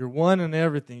 You're one in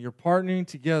everything. You're partnering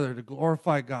together to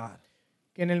glorify God.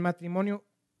 Que en el matrimonio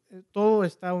todo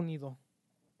está unido.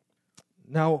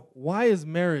 Now, why is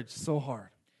marriage so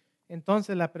hard?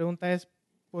 Entonces la pregunta es,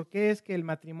 ¿por qué es que el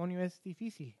matrimonio es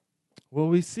difícil? Well,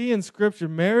 we see in Scripture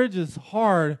marriage is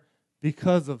hard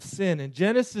because of sin. And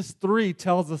Genesis 3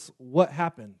 tells us what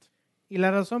happened. Y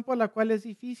la razón por la cual es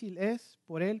difícil es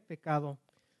por el pecado.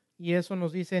 Y eso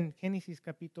nos dice en Génesis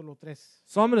capítulo 3.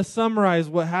 So I'm going to summarize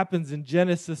what happens in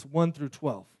Genesis 1 through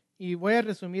 12. Y voy a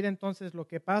resumir entonces lo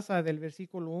que pasa del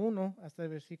versículo 1 hasta el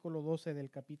versículo 12 del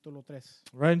capítulo 3.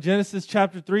 Right in Genesis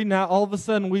chapter 3, now all of a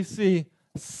sudden we see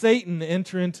Satan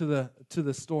enter into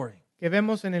the story. Que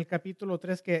vemos en el capítulo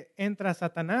 3 que entra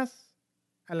Satanás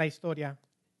a la historia.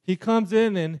 He comes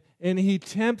in and he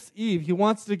tempts Eve. He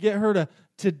wants to get her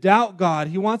to doubt God.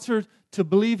 He wants her to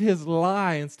believe his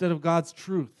lie instead of God's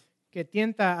truth. Que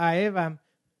tienta a Eva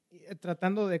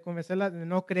tratando de convencerla de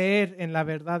no creer en la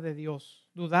verdad de Dios,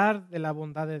 dudar de la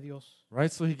bondad de Dios.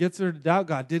 Right? So he gets her to doubt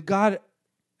God. Did God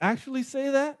actually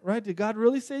say that? Right? Did God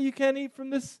really say you can't eat from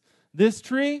this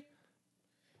tree?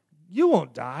 You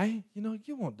won't die.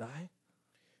 You won't die.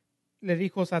 Le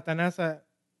dijo Satanás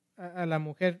a la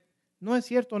mujer, no es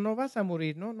cierto, no vas a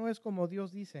morir, no es como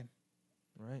Dios dice.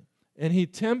 Right? And he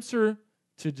tempts her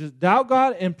to just doubt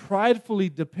God and pridefully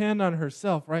depend on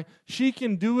herself, right? She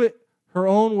can do it her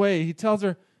own way. He tells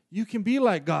her, you can be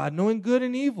like God, knowing good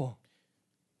and evil.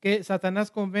 Que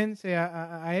Satanás convence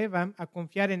a Eva a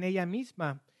confiar en ella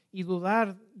misma y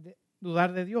dudar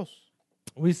de Dios.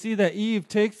 We see that Eve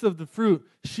takes of the fruit.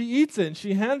 She eats it and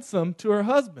she hands some to her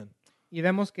husband. Y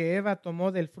vemos que Eva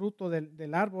tomó del fruto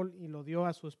del árbol y lo dio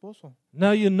a su esposo.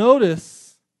 Now you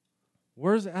notice,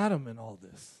 where's Adam in all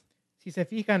this? Si se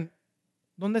fijan,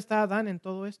 ¿dónde está Adán en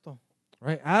todo esto?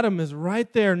 Right? Adam is right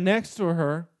there next to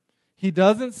her. He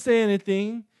doesn't say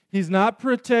anything. He's not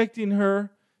protecting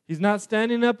her. He's not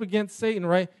standing up against Satan,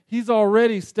 right? He's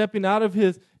already stepping out of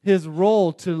his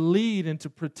role to lead and to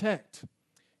protect.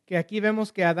 Que aquí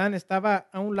vemos que Adán estaba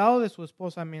a un lado de su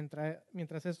esposa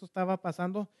mientras esto estaba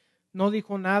pasando. No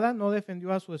dijo nada, no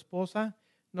defendió a su esposa,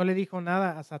 no le dijo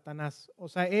nada a Satanás. O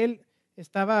sea, él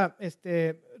estaba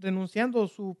renunciando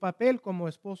su papel como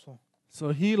esposo.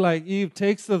 So he, like Eve,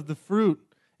 takes of the fruit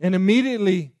and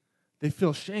immediately they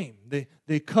feel shame.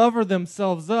 They cover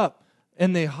themselves up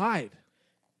and they hide.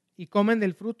 Y comen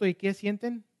del fruto y ¿qué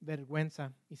sienten?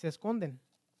 Vergüenza y se esconden.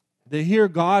 They hear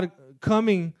God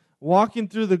coming, walking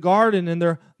through the garden and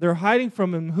they're hiding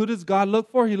from him. Who does God look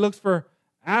for? He looks for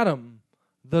Adam,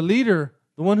 the leader,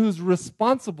 the one who's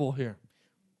responsible here.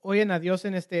 Oyen a Dios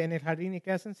en el jardín y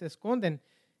 ¿qué hacen? Se esconden.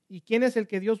 ¿Y quién es el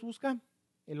que Dios busca?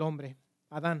 El hombre,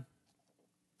 Adán.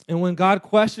 And when God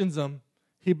questions him,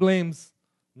 he blames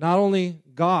not only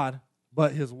God,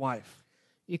 but his wife.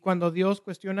 Y cuando Dios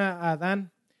cuestiona a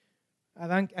Adán,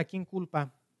 ¿a quién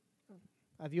culpa?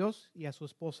 A Dios y a su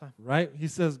esposa. Right? He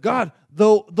says, God,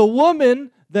 the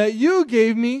woman that you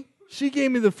gave me, she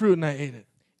gave me the fruit and I ate it.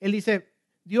 Él dice,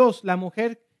 Dios, la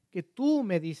mujer que tú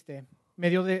me diste, me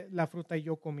dio de la fruta y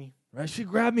yo comí. Right? She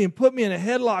grabbed me and put me in a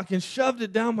headlock and shoved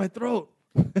it down my throat.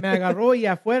 Me agarró y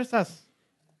a fuerzas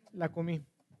la comí.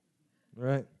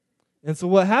 Right? And so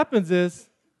what happens is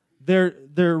their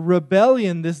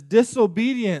rebellion, this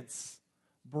disobedience,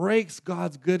 breaks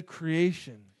God's good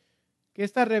creation. Que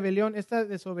esta rebelión, esta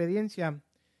desobediencia,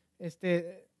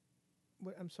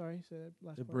 I'm sorry, say that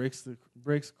last It part.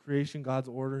 breaks creation, God's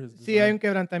order, His Sí, hay design. un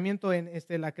quebrantamiento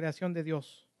en la creación de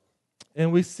Dios.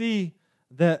 And we see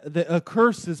that a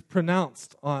curse is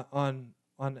pronounced on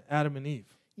Adam and Eve.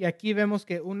 Y aquí vemos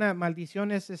que una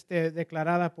maldición es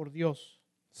declarada por Dios.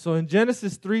 So in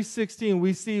Genesis 3:16,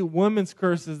 we see woman's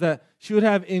curses that she would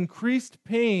have increased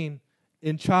pain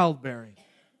in childbearing.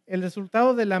 El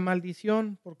resultado de la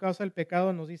maldición por causa del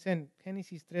pecado nos dice en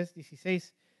Génesis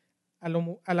 3:16,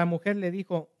 a la mujer le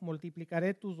dijo,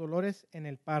 multiplicaré tus dolores en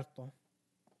el parto.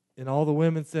 And all the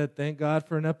women said, thank God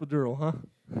for an epidural, huh?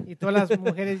 Y todas las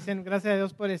mujeres dicen, gracias a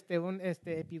Dios por un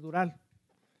epidural.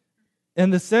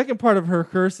 And the second part of her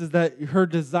curse is that her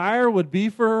desire would be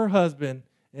for her husband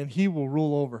and he will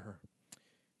rule over her.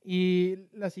 Y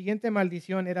la siguiente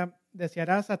maldición era,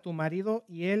 desearás a tu marido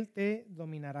y él te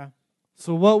dominará.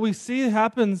 So what we see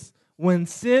happens when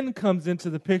sin comes into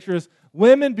the picture is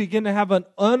women begin to have an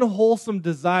unwholesome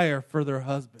desire for their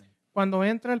husband. Cuando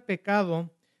entra el pecado,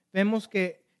 vemos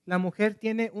que la mujer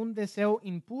tiene un deseo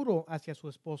impuro hacia su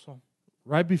esposo.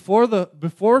 Right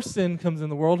before sin comes in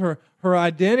the world, her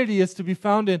identity is to be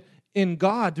found in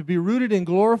God, to be rooted in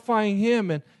glorifying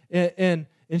Him, and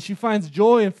she finds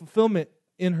joy and fulfillment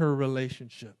in her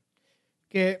relationship.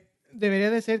 Que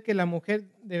debería de ser que la mujer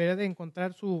debería de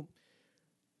encontrar su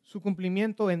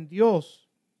cumplimiento en Dios,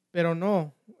 pero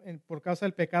no, por causa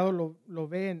del pecado lo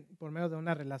ve por medio de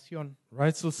una relación.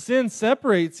 Right? So sin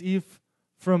separates Eve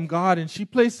from God, and she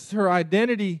places her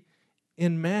identity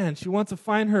in man. She wants to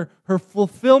find her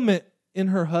fulfillment in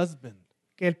her husband.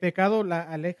 Que el pecado la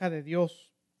aleja de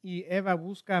Dios y Eva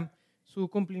busca su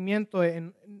cumplimiento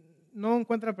no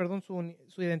encuentra,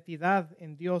 su identidad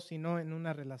en Dios, sino en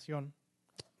una relación.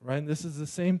 Right? And this is the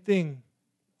same thing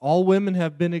all women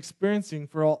have been experiencing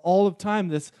for all of time,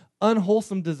 this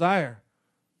unwholesome desire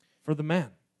for the man.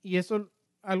 Y eso es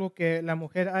algo que la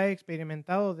mujer ha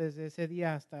experimentado desde ese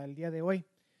día hasta el día de hoy.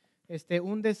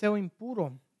 Un deseo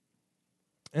impuro.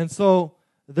 And so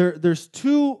there's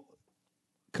two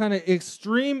kind of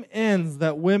extreme ends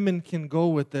that women can go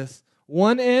with this.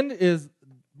 One end is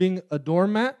being a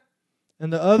doormat,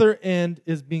 and the other end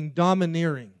is being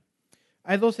domineering.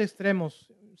 Hay dos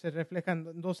extremos, se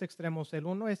reflejan dos extremos. El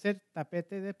uno es ser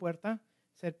tapete de puerta,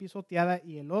 ser pisoteada,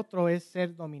 y el otro es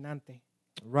ser dominante.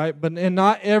 Right? And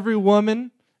not every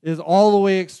woman is all the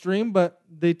way extreme, but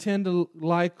they tend to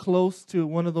lie close to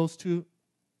one of those two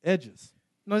edges.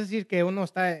 No es decir que uno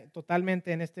está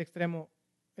totalmente en este extremo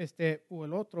o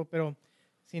el otro, pero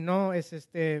si no es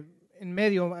en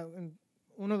medio,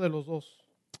 uno de los dos.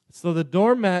 So the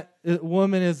doormat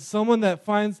woman is someone that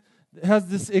has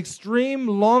this extreme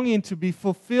longing to be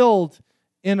fulfilled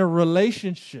in a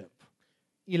relationship.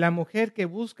 Y la mujer que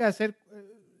busca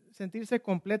sentirse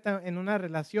completa en una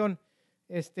relación,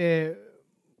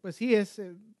 pues sí es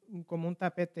como un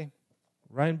tapete.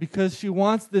 Right? Because she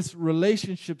wants this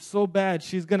relationship so bad,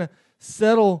 she's going to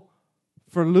settle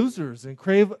for losers and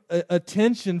crave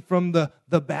attention from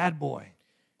the bad boy.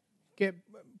 Que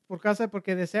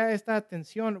porque desea esta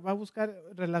atención, va a buscar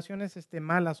relaciones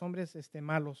malas, hombres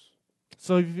malos.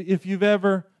 So if you've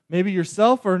ever, maybe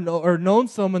yourself or known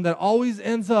someone that always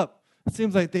ends up, it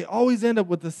seems like they always end up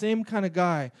with the same kind of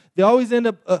guy. They always end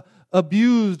up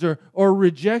abused or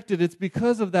rejected. It's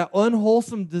because of that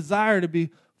unwholesome desire to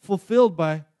be fulfilled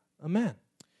by a man.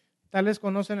 Tal vez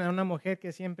conocen a una mujer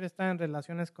que siempre está en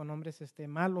relaciones con hombres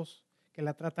malos, que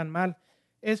la tratan mal.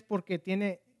 Es porque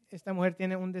esta mujer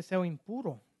tiene un deseo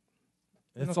impuro.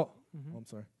 I'm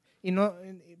sorry. Y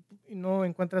no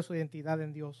encuentra su identidad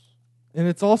en Dios. And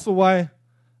it's also why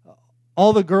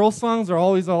all the girl songs are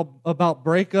always all about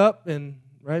breakup and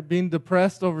being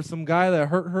depressed over some guy that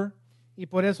hurt her. Y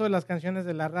por eso las canciones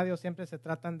de la radio siempre se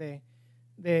tratan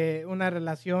de una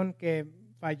relación que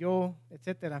falló,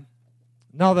 etc.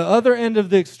 Now the other end of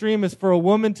the extreme is for a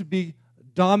woman to be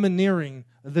domineering.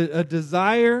 A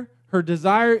desire, her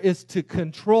desire is to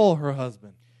control her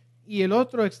husband. Y el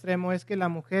otro extremo es que la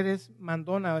mujer es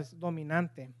mandona, es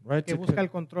dominante, Right, que to busca con- el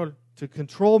control, To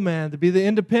control man, to be the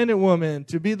independent woman,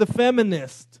 to be the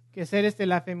feminist. que ser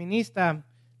la feminista,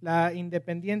 la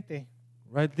independiente.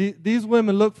 Right? These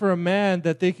women look for a man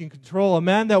that they can control, a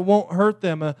man that won't hurt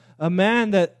them, a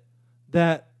man that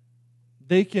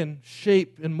they can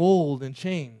shape and mold and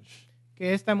change.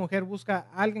 Que esta mujer busca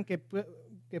a alguien que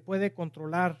puede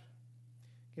controlar,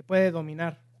 que puede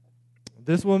dominar.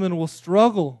 This woman will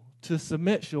struggle to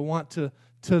submit. She'll want to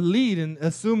lead and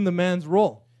assume the man's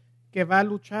role. Que va a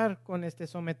luchar con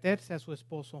someterse a su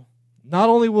esposo. Not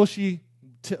only will she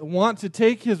want to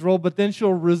take his role, but then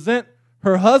she'll resent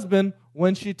her husband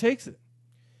when she takes it.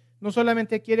 No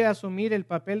solamente quiere asumir el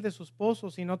papel de su esposo,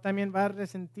 sino también va a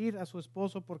resentir a su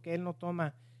esposo porque él no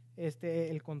toma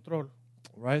el control.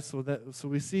 Right? So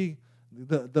we see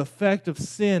the effect of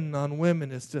sin on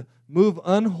women is to move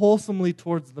unwholesomely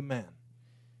towards the man.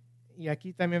 Y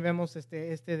aquí también vemos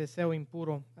este deseo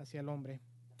impuro hacia el hombre.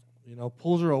 You know,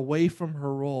 pulls her away from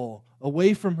her role,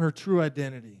 away from her true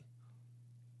identity.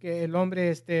 Que el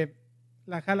hombre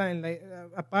la jala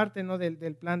aparte, ¿no?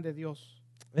 del plan de Dios.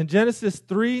 In Genesis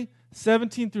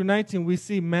 3:17 through 19, we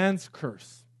see man's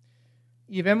curse.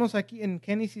 Y vemos aquí en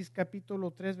Génesis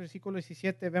capítulo 3, versículo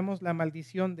 17, vemos la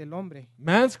maldición del hombre.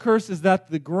 Man's curse is that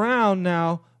the ground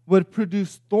now would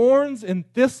produce thorns and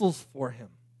thistles for him.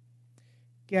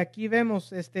 Que aquí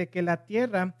vemos que la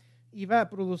tierra iba a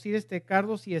producir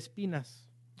cardos y espinas.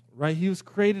 Right? He was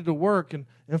created to work and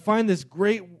find this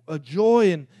great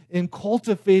joy in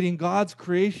cultivating God's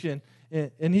creation.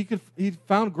 And he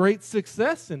found great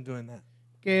success in doing that.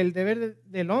 Que el deber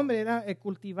del hombre era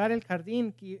cultivar el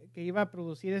jardín que iba a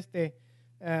producir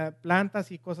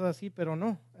plantas y cosas así, pero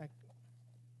no.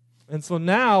 And so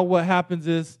now what happens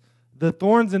is the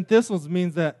thorns and thistles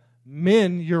means that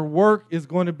men, your work is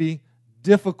going to be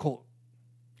difficult.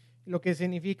 Lo que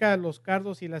significa los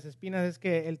cardos y las espinas es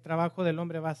que el trabajo del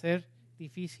hombre va a ser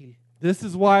difícil. This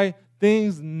is why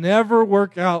things never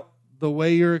work out the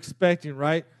way you're expecting,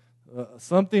 right?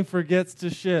 Something forgets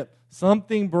to ship.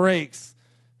 Something breaks.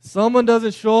 Someone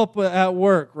doesn't show up at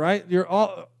work, right?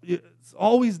 It's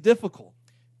always difficult.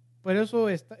 Por eso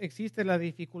existe la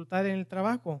dificultad en el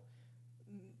trabajo.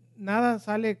 Nada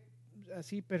sale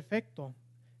así perfecto.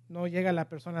 No llega la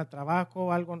persona al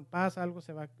trabajo, algo pasa, algo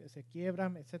se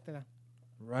quiebra, etc.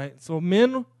 Right? So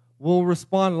men will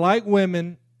respond like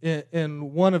women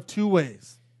in one of two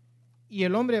ways. Y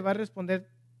el hombre va a responder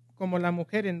como la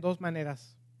mujer en dos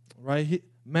maneras. Right?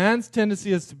 Man's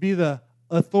tendency is to be the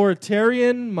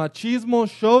authoritarian, machismo,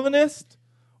 chauvinist,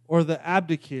 or the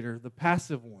abdicator, the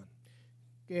passive one.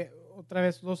 Que otra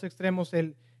vez dos extremos,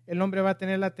 el hombre va a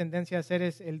tener la tendencia a ser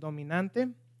el dominante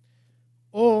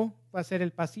o va a ser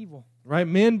el pasivo. Right?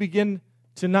 Men begin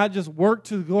to not just work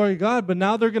to the glory of God, but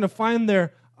now they're going to find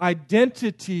their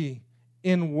identity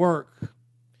in work.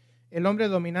 El hombre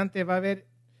dominante va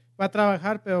a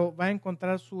trabajar, pero va a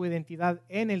encontrar su identidad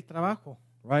en el trabajo.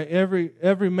 Right?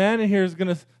 Every man in here is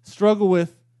going to struggle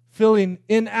with feeling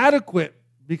inadequate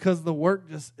because the work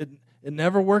it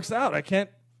never works out. I can't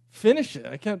finish it.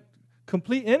 I can't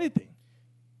complete anything.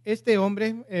 Este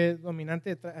hombre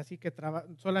dominante, así que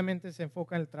solamente se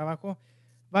enfoca en el trabajo,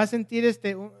 va a sentir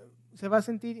se va a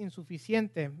sentir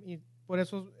insuficiente y por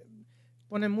eso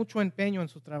pone mucho empeño en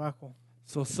su trabajo.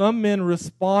 So some men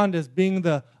respond as being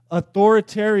the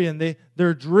authoritarian.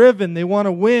 They're driven. They want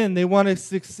to win. They want to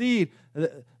succeed.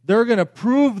 They're going to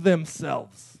prove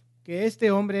themselves. Que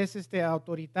este hombre es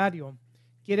autoritario.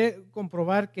 Quiere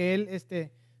comprobar que él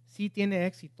sí tiene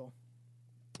éxito.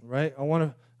 Right? I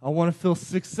want to feel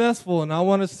successful and I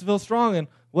want to feel strong. And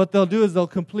what they'll do is they'll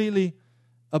completely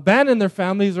abandon their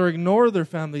families or ignore their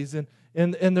families.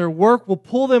 And their work will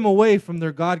pull them away from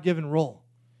their God-given role.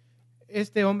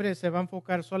 Este hombre se va a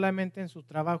enfocar solamente en su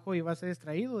trabajo y va a ser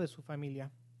extraído de su familia.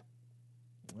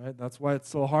 Right? That's why it's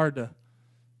so hard to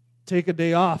take a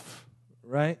day off,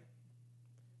 right?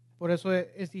 Por eso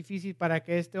es difícil para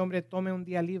que este hombre tome un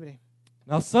día libre.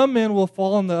 Now some men will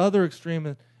fall on the other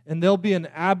extreme and they'll be an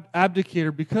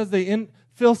abdicator because they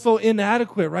feel so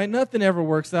inadequate, right? Nothing ever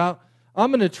works out.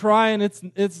 I'm going to try and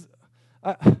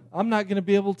I'm not going to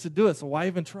be able to do it, so why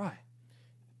even try?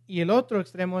 Y el otro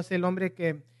extremo es el hombre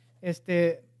que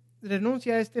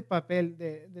renuncia a este papel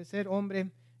de ser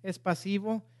hombre, es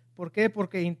pasivo. ¿Por qué?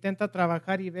 Porque intenta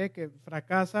trabajar y ve que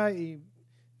fracasa y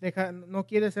no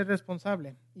quiere ser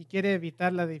responsable y quiere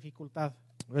evitar la dificultad.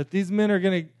 But these men are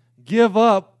going to give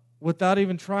up without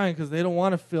even trying because they don't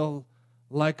want to feel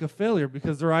like a failure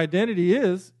because their identity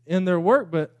is in their work,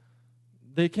 but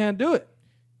they can't do it.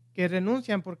 que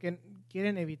renuncian porque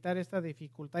quieren evitar esta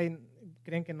dificultad y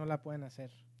creen que no la pueden hacer.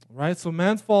 Right? So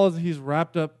man's fall is he's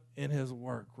wrapped up in his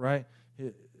work, right?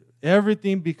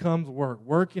 Everything becomes work.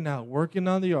 Working out, working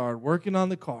on the yard, working on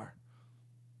the car.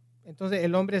 Entonces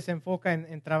el hombre se enfoca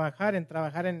en trabajar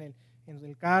en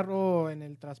el carro, en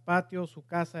el traspatio, su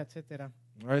casa, etcétera.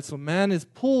 Right? So man is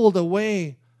pulled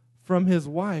away from his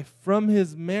wife, from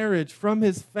his marriage, from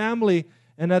his family,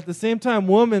 and at the same time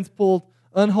woman's pulled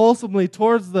unwholesomely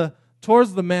towards the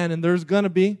man, and there's going to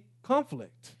be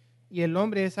conflict. Y el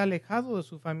hombre es alejado de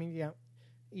su familia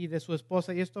y de su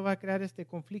esposa, y esto va a crear este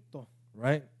conflicto.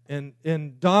 Right?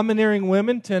 And domineering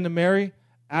women tend to marry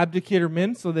abdicator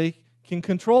men so they can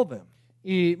control them.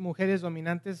 Y mujeres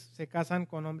dominantes se casan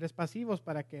con hombres pasivos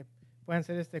para que puedan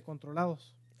ser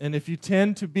controlados. And if you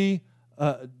tend to be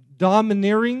a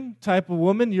domineering type of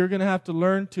woman, you're going to have to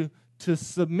learn to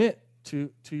submit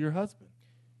to your husband.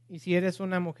 Y si eres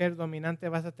una mujer dominante,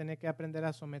 vas a tener que aprender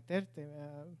a someterte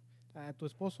a tu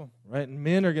esposo. Right? And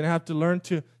men are going to have to learn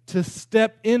to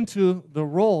step into the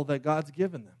role that God's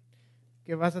given them.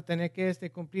 Que vas a tener que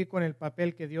cumplir con el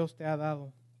papel que Dios te ha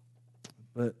dado.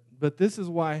 But this is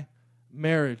why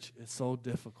marriage is so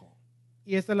difficult.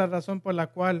 Y esta es la razón por la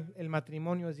cual el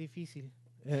matrimonio es difícil.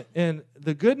 And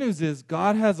the good news is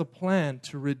God has a plan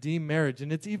to redeem marriage,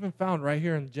 and it's even found right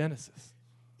here in Genesis.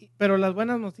 Pero las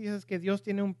buenas noticias es que Dios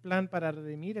tiene un plan para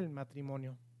redimir el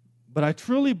matrimonio. But I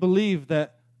truly believe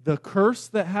that the curse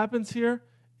that happens here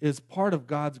is part of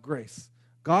God's grace.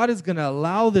 God is going to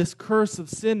allow this curse of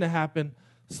sin to happen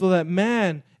so that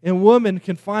man and woman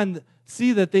can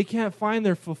see that they can't find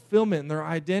their fulfillment and their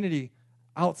identity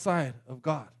outside of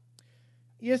God.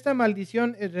 Y esta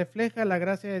maldición refleja la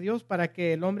gracia de Dios para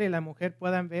que el hombre y la mujer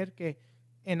puedan ver que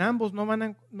en ambos no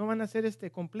van a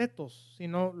ser completos,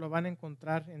 sino lo van a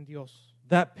encontrar en Dios.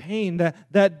 That pain,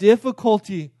 that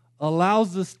difficulty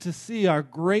allows us to see our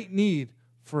great need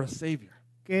for a Savior.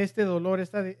 Que este dolor,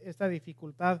 esta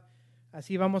dificultad,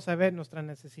 así vamos a ver nuestra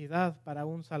necesidad para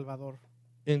un Salvador.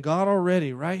 And God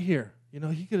already, right here,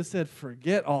 He could have said,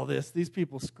 forget all this. These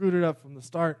people screwed it up from the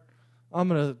start. I'm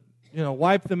going to,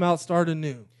 wipe them out, start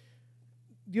anew.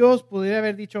 Dios pudiera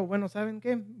haber dicho, bueno, ¿saben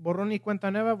qué? Borrón y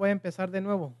cuenta nueva, voy a empezar de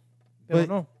nuevo. Pero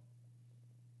no.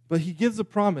 But He gives a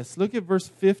promise. Look at verse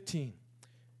 15.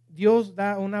 Dios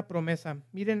da una promesa.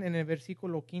 Miren en el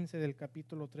versículo 15 del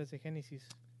capítulo 3 de Génesis.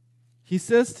 He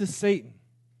says to Satan,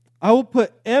 I will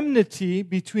put enmity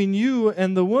between you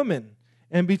and the woman,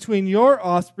 and between your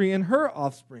offspring and her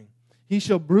offspring. He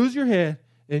shall bruise your head,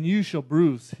 and you shall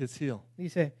bruise his heel.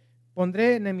 Dice,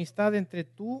 pondré enemistad entre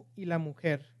tú y la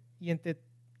mujer, y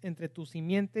entre tu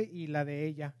simiente y la de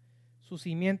ella. Su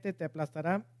simiente te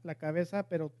aplastará la cabeza,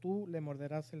 pero tú le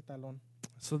morderás el talón.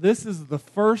 So this is the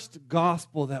first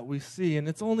gospel that we see, and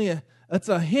it's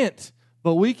a hint,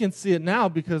 but we can see it now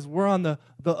because we're on the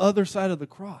other side of the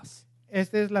cross.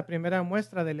 Esta es la primera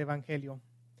muestra del evangelio.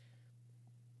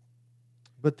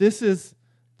 But this is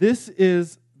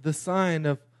the sign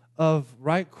of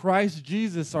right Christ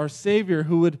Jesus, our Savior,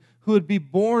 who would be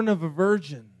born of a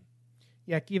virgin.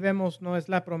 Y aquí vemos, no es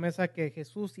la promesa que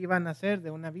Jesús iba a nacer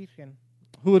de una virgen.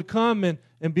 Who would come and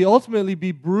ultimately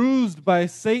be bruised by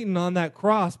Satan on that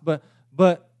cross, but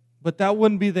that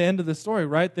wouldn't be the end of the story,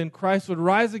 right? Then Christ would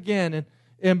rise again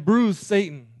and bruise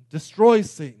Satan, destroy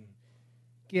Satan.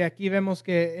 Que aquí vemos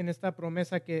que en esta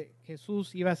promesa que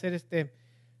Jesús iba a ser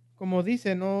como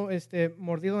dice, no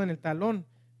mordido en el talón,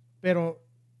 pero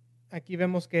aquí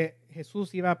vemos que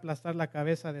Jesús iba a aplastar la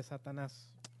cabeza de Satanás.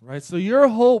 Right? So your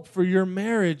hope for your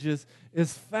marriage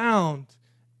is found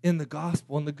in the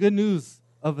gospel, in the good news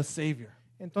of a Savior.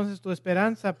 Entonces tu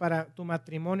esperanza para tu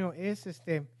matrimonio es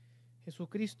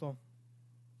Jesucristo.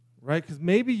 Right? Because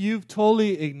maybe you've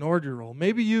totally ignored your role.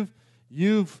 Maybe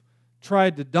you've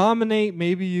tried to dominate.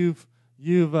 Maybe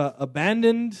you've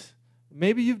abandoned.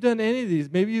 Maybe you've done any of these.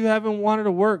 Maybe you haven't wanted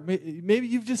to work. Maybe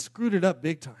you've just screwed it up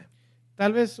big time.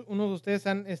 Tal vez uno de ustedes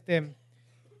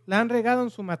la han regado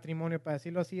en su matrimonio, para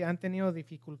decirlo así, han tenido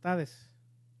dificultades.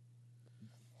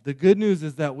 The good news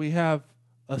is that we have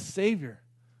a Savior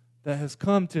that has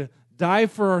come to die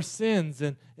for our sins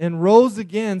and rose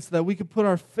again so that we could put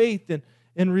our faith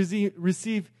and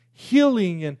receive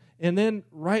healing and then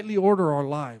rightly order our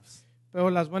lives. Pero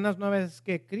las buenas nuevas es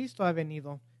que Cristo ha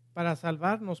venido para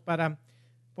salvarnos, para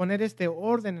poner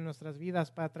orden en nuestras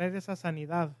vidas, para traer esa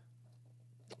sanidad.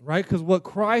 Right? Because what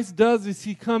Christ does is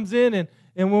He comes in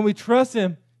and when we trust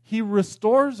Him, He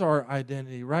restores our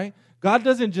identity, right? God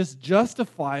doesn't just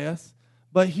justify us,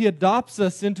 but He adopts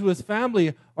us into His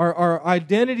family. Our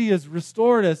identity is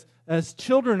restored as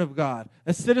children of God,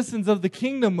 as citizens of the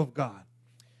kingdom of God.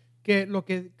 Que lo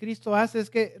que Cristo hace es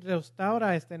que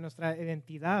restaura nuestra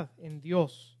identidad en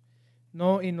Dios,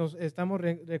 ¿no? Y nos estamos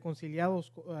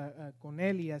reconciliados con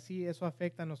Él, y así eso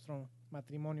afecta a nuestro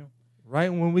matrimonio.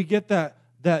 Right? When we get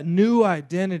that new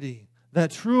identity, that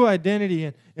true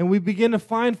identity, and we begin to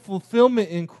find fulfillment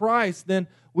in Christ, then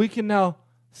we can now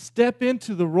step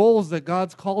into the roles that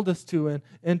God's called us to,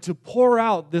 and to pour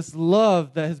out this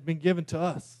love that has been given to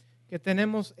us. Que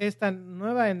tenemos esta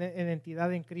nueva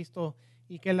identidad en Cristo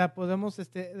y que la podemos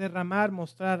derramar,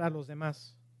 mostrar a los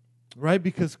demás. Right?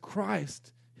 Because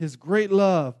Christ, His great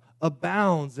love,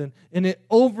 abounds, and it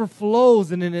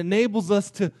overflows, and it enables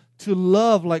us to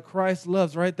love like Christ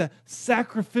loves, right? That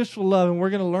sacrificial love, and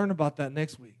we're going to learn about that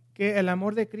next week. Que el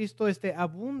amor de Cristo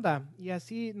abunda, y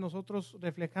así nosotros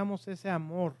reflejamos ese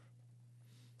amor.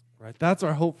 Right? That's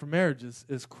our hope for marriage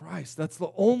is Christ. That's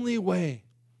the only way.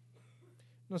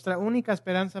 Nuestra única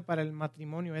esperanza para el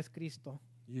matrimonio es Cristo.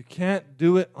 You can't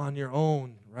do it on your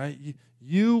own, right?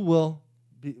 You will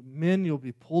be, men, you'll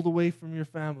be pulled away from your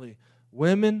family.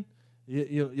 Women,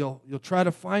 you'll try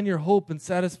to find your hope and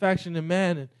satisfaction in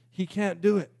man, and he can't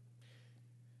do it.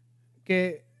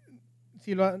 Que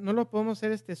si no lo podemos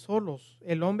hacer solos.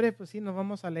 El hombre, pues sí, nos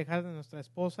vamos a alejar de nuestra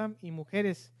esposa, y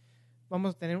mujeres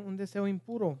vamos a tener un deseo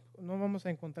impuro. No vamos a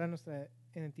encontrar nuestra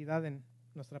identidad en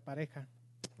nuestra pareja.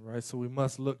 Right, so we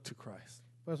must look to Christ.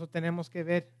 Por eso tenemos que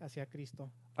ver hacia Cristo.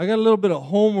 I got a little bit of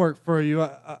homework for you.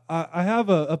 I have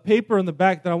a paper in the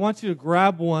back that I want you to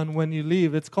grab one when you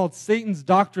leave. It's called Satan's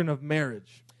Doctrine of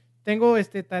Marriage. Tengo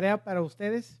tarea para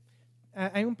ustedes.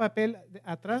 Hay un papel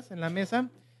atrás en la mesa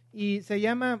y se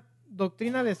llama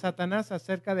Doctrina de Satanás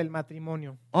acerca del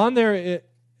matrimonio. On there,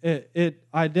 it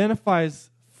identifies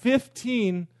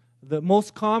 15 the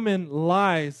most common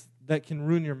lies that can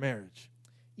ruin your marriage.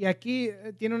 Y aquí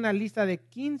tiene una lista de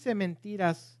 15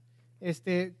 mentiras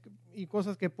y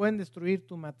cosas que pueden destruir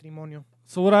tu matrimonio.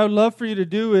 So what I would love for you to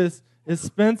do is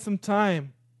spend some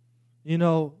time,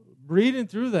 reading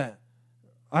through that,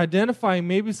 identifying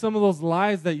maybe some of those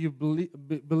lies that you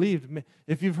believed.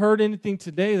 If you've heard anything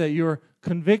today that you're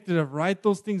convicted of, write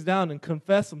those things down and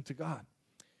confess them to God.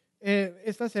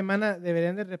 Esta semana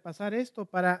deberían de repasar esto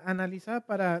para analizar,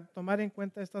 para tomar en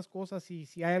cuenta estas cosas, y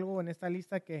si hay algo en esta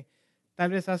lista que tal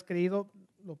vez has creído,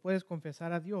 lo puedes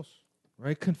confesar a Dios.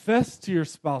 Right? Confess to your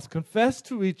spouse. Confess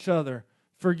to each other.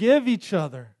 Forgive each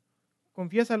other.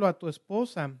 Confiésalo a tu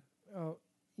esposa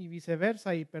y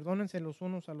viceversa, y perdónense los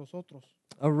unos a los otros.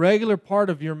 A regular part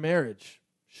of your marriage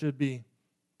should be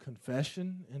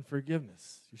confession and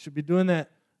forgiveness. You should be doing that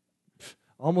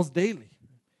almost daily.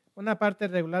 Una parte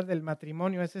regular del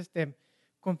matrimonio es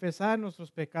confesar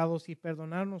nuestros pecados y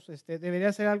perdonarnos.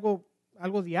 Debería ser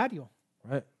algo diario.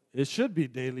 Right? It should be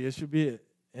daily. It should be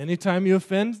anytime you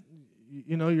offend,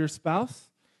 your spouse,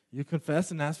 you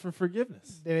confess and ask for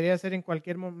forgiveness. Debería ser en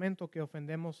cualquier momento que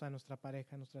ofendemos a nuestra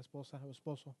pareja, a nuestra esposa o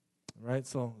esposo. Right?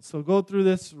 So go through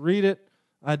this, read it,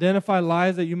 identify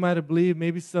lies that you might have believed,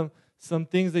 maybe some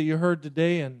things that you heard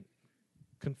today, and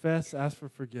confess, ask for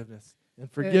forgiveness, and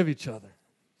forgive each other.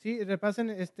 Sí, repasen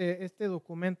este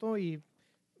documento y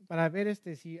para ver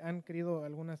si han creído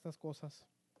alguna de estas cosas.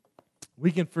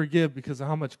 We can forgive because of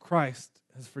how much Christ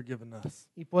has forgiven us.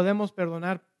 Y podemos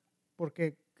perdonar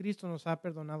porque Cristo nos ha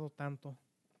perdonado tanto.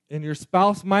 And your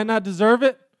spouse might not deserve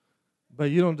it,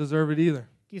 but you don't deserve it either.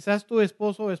 Quizás tu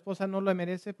esposo o esposa no lo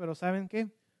merece, pero ¿saben qué?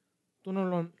 Tú no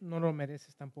lo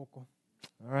mereces tampoco.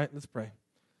 All right, let's pray.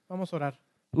 Vamos a orar.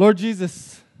 Lord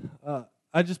Jesus,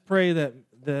 I just pray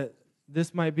that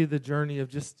this might be the journey of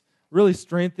just really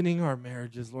strengthening our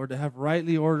marriages, Lord, to have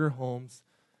rightly ordered homes,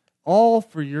 all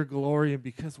for your glory and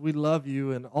because we love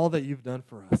you and all that you've done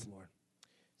for us, Lord.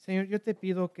 Señor, yo te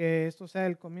pido que esto sea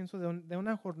el comienzo de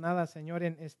una jornada, Señor,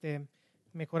 en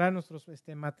mejorar nuestros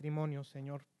matrimonios,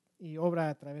 Señor, y obra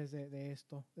a través de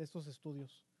estos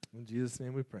estudios. In Jesus'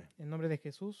 name we pray. En nombre de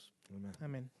Jesús. Amen.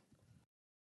 Amén.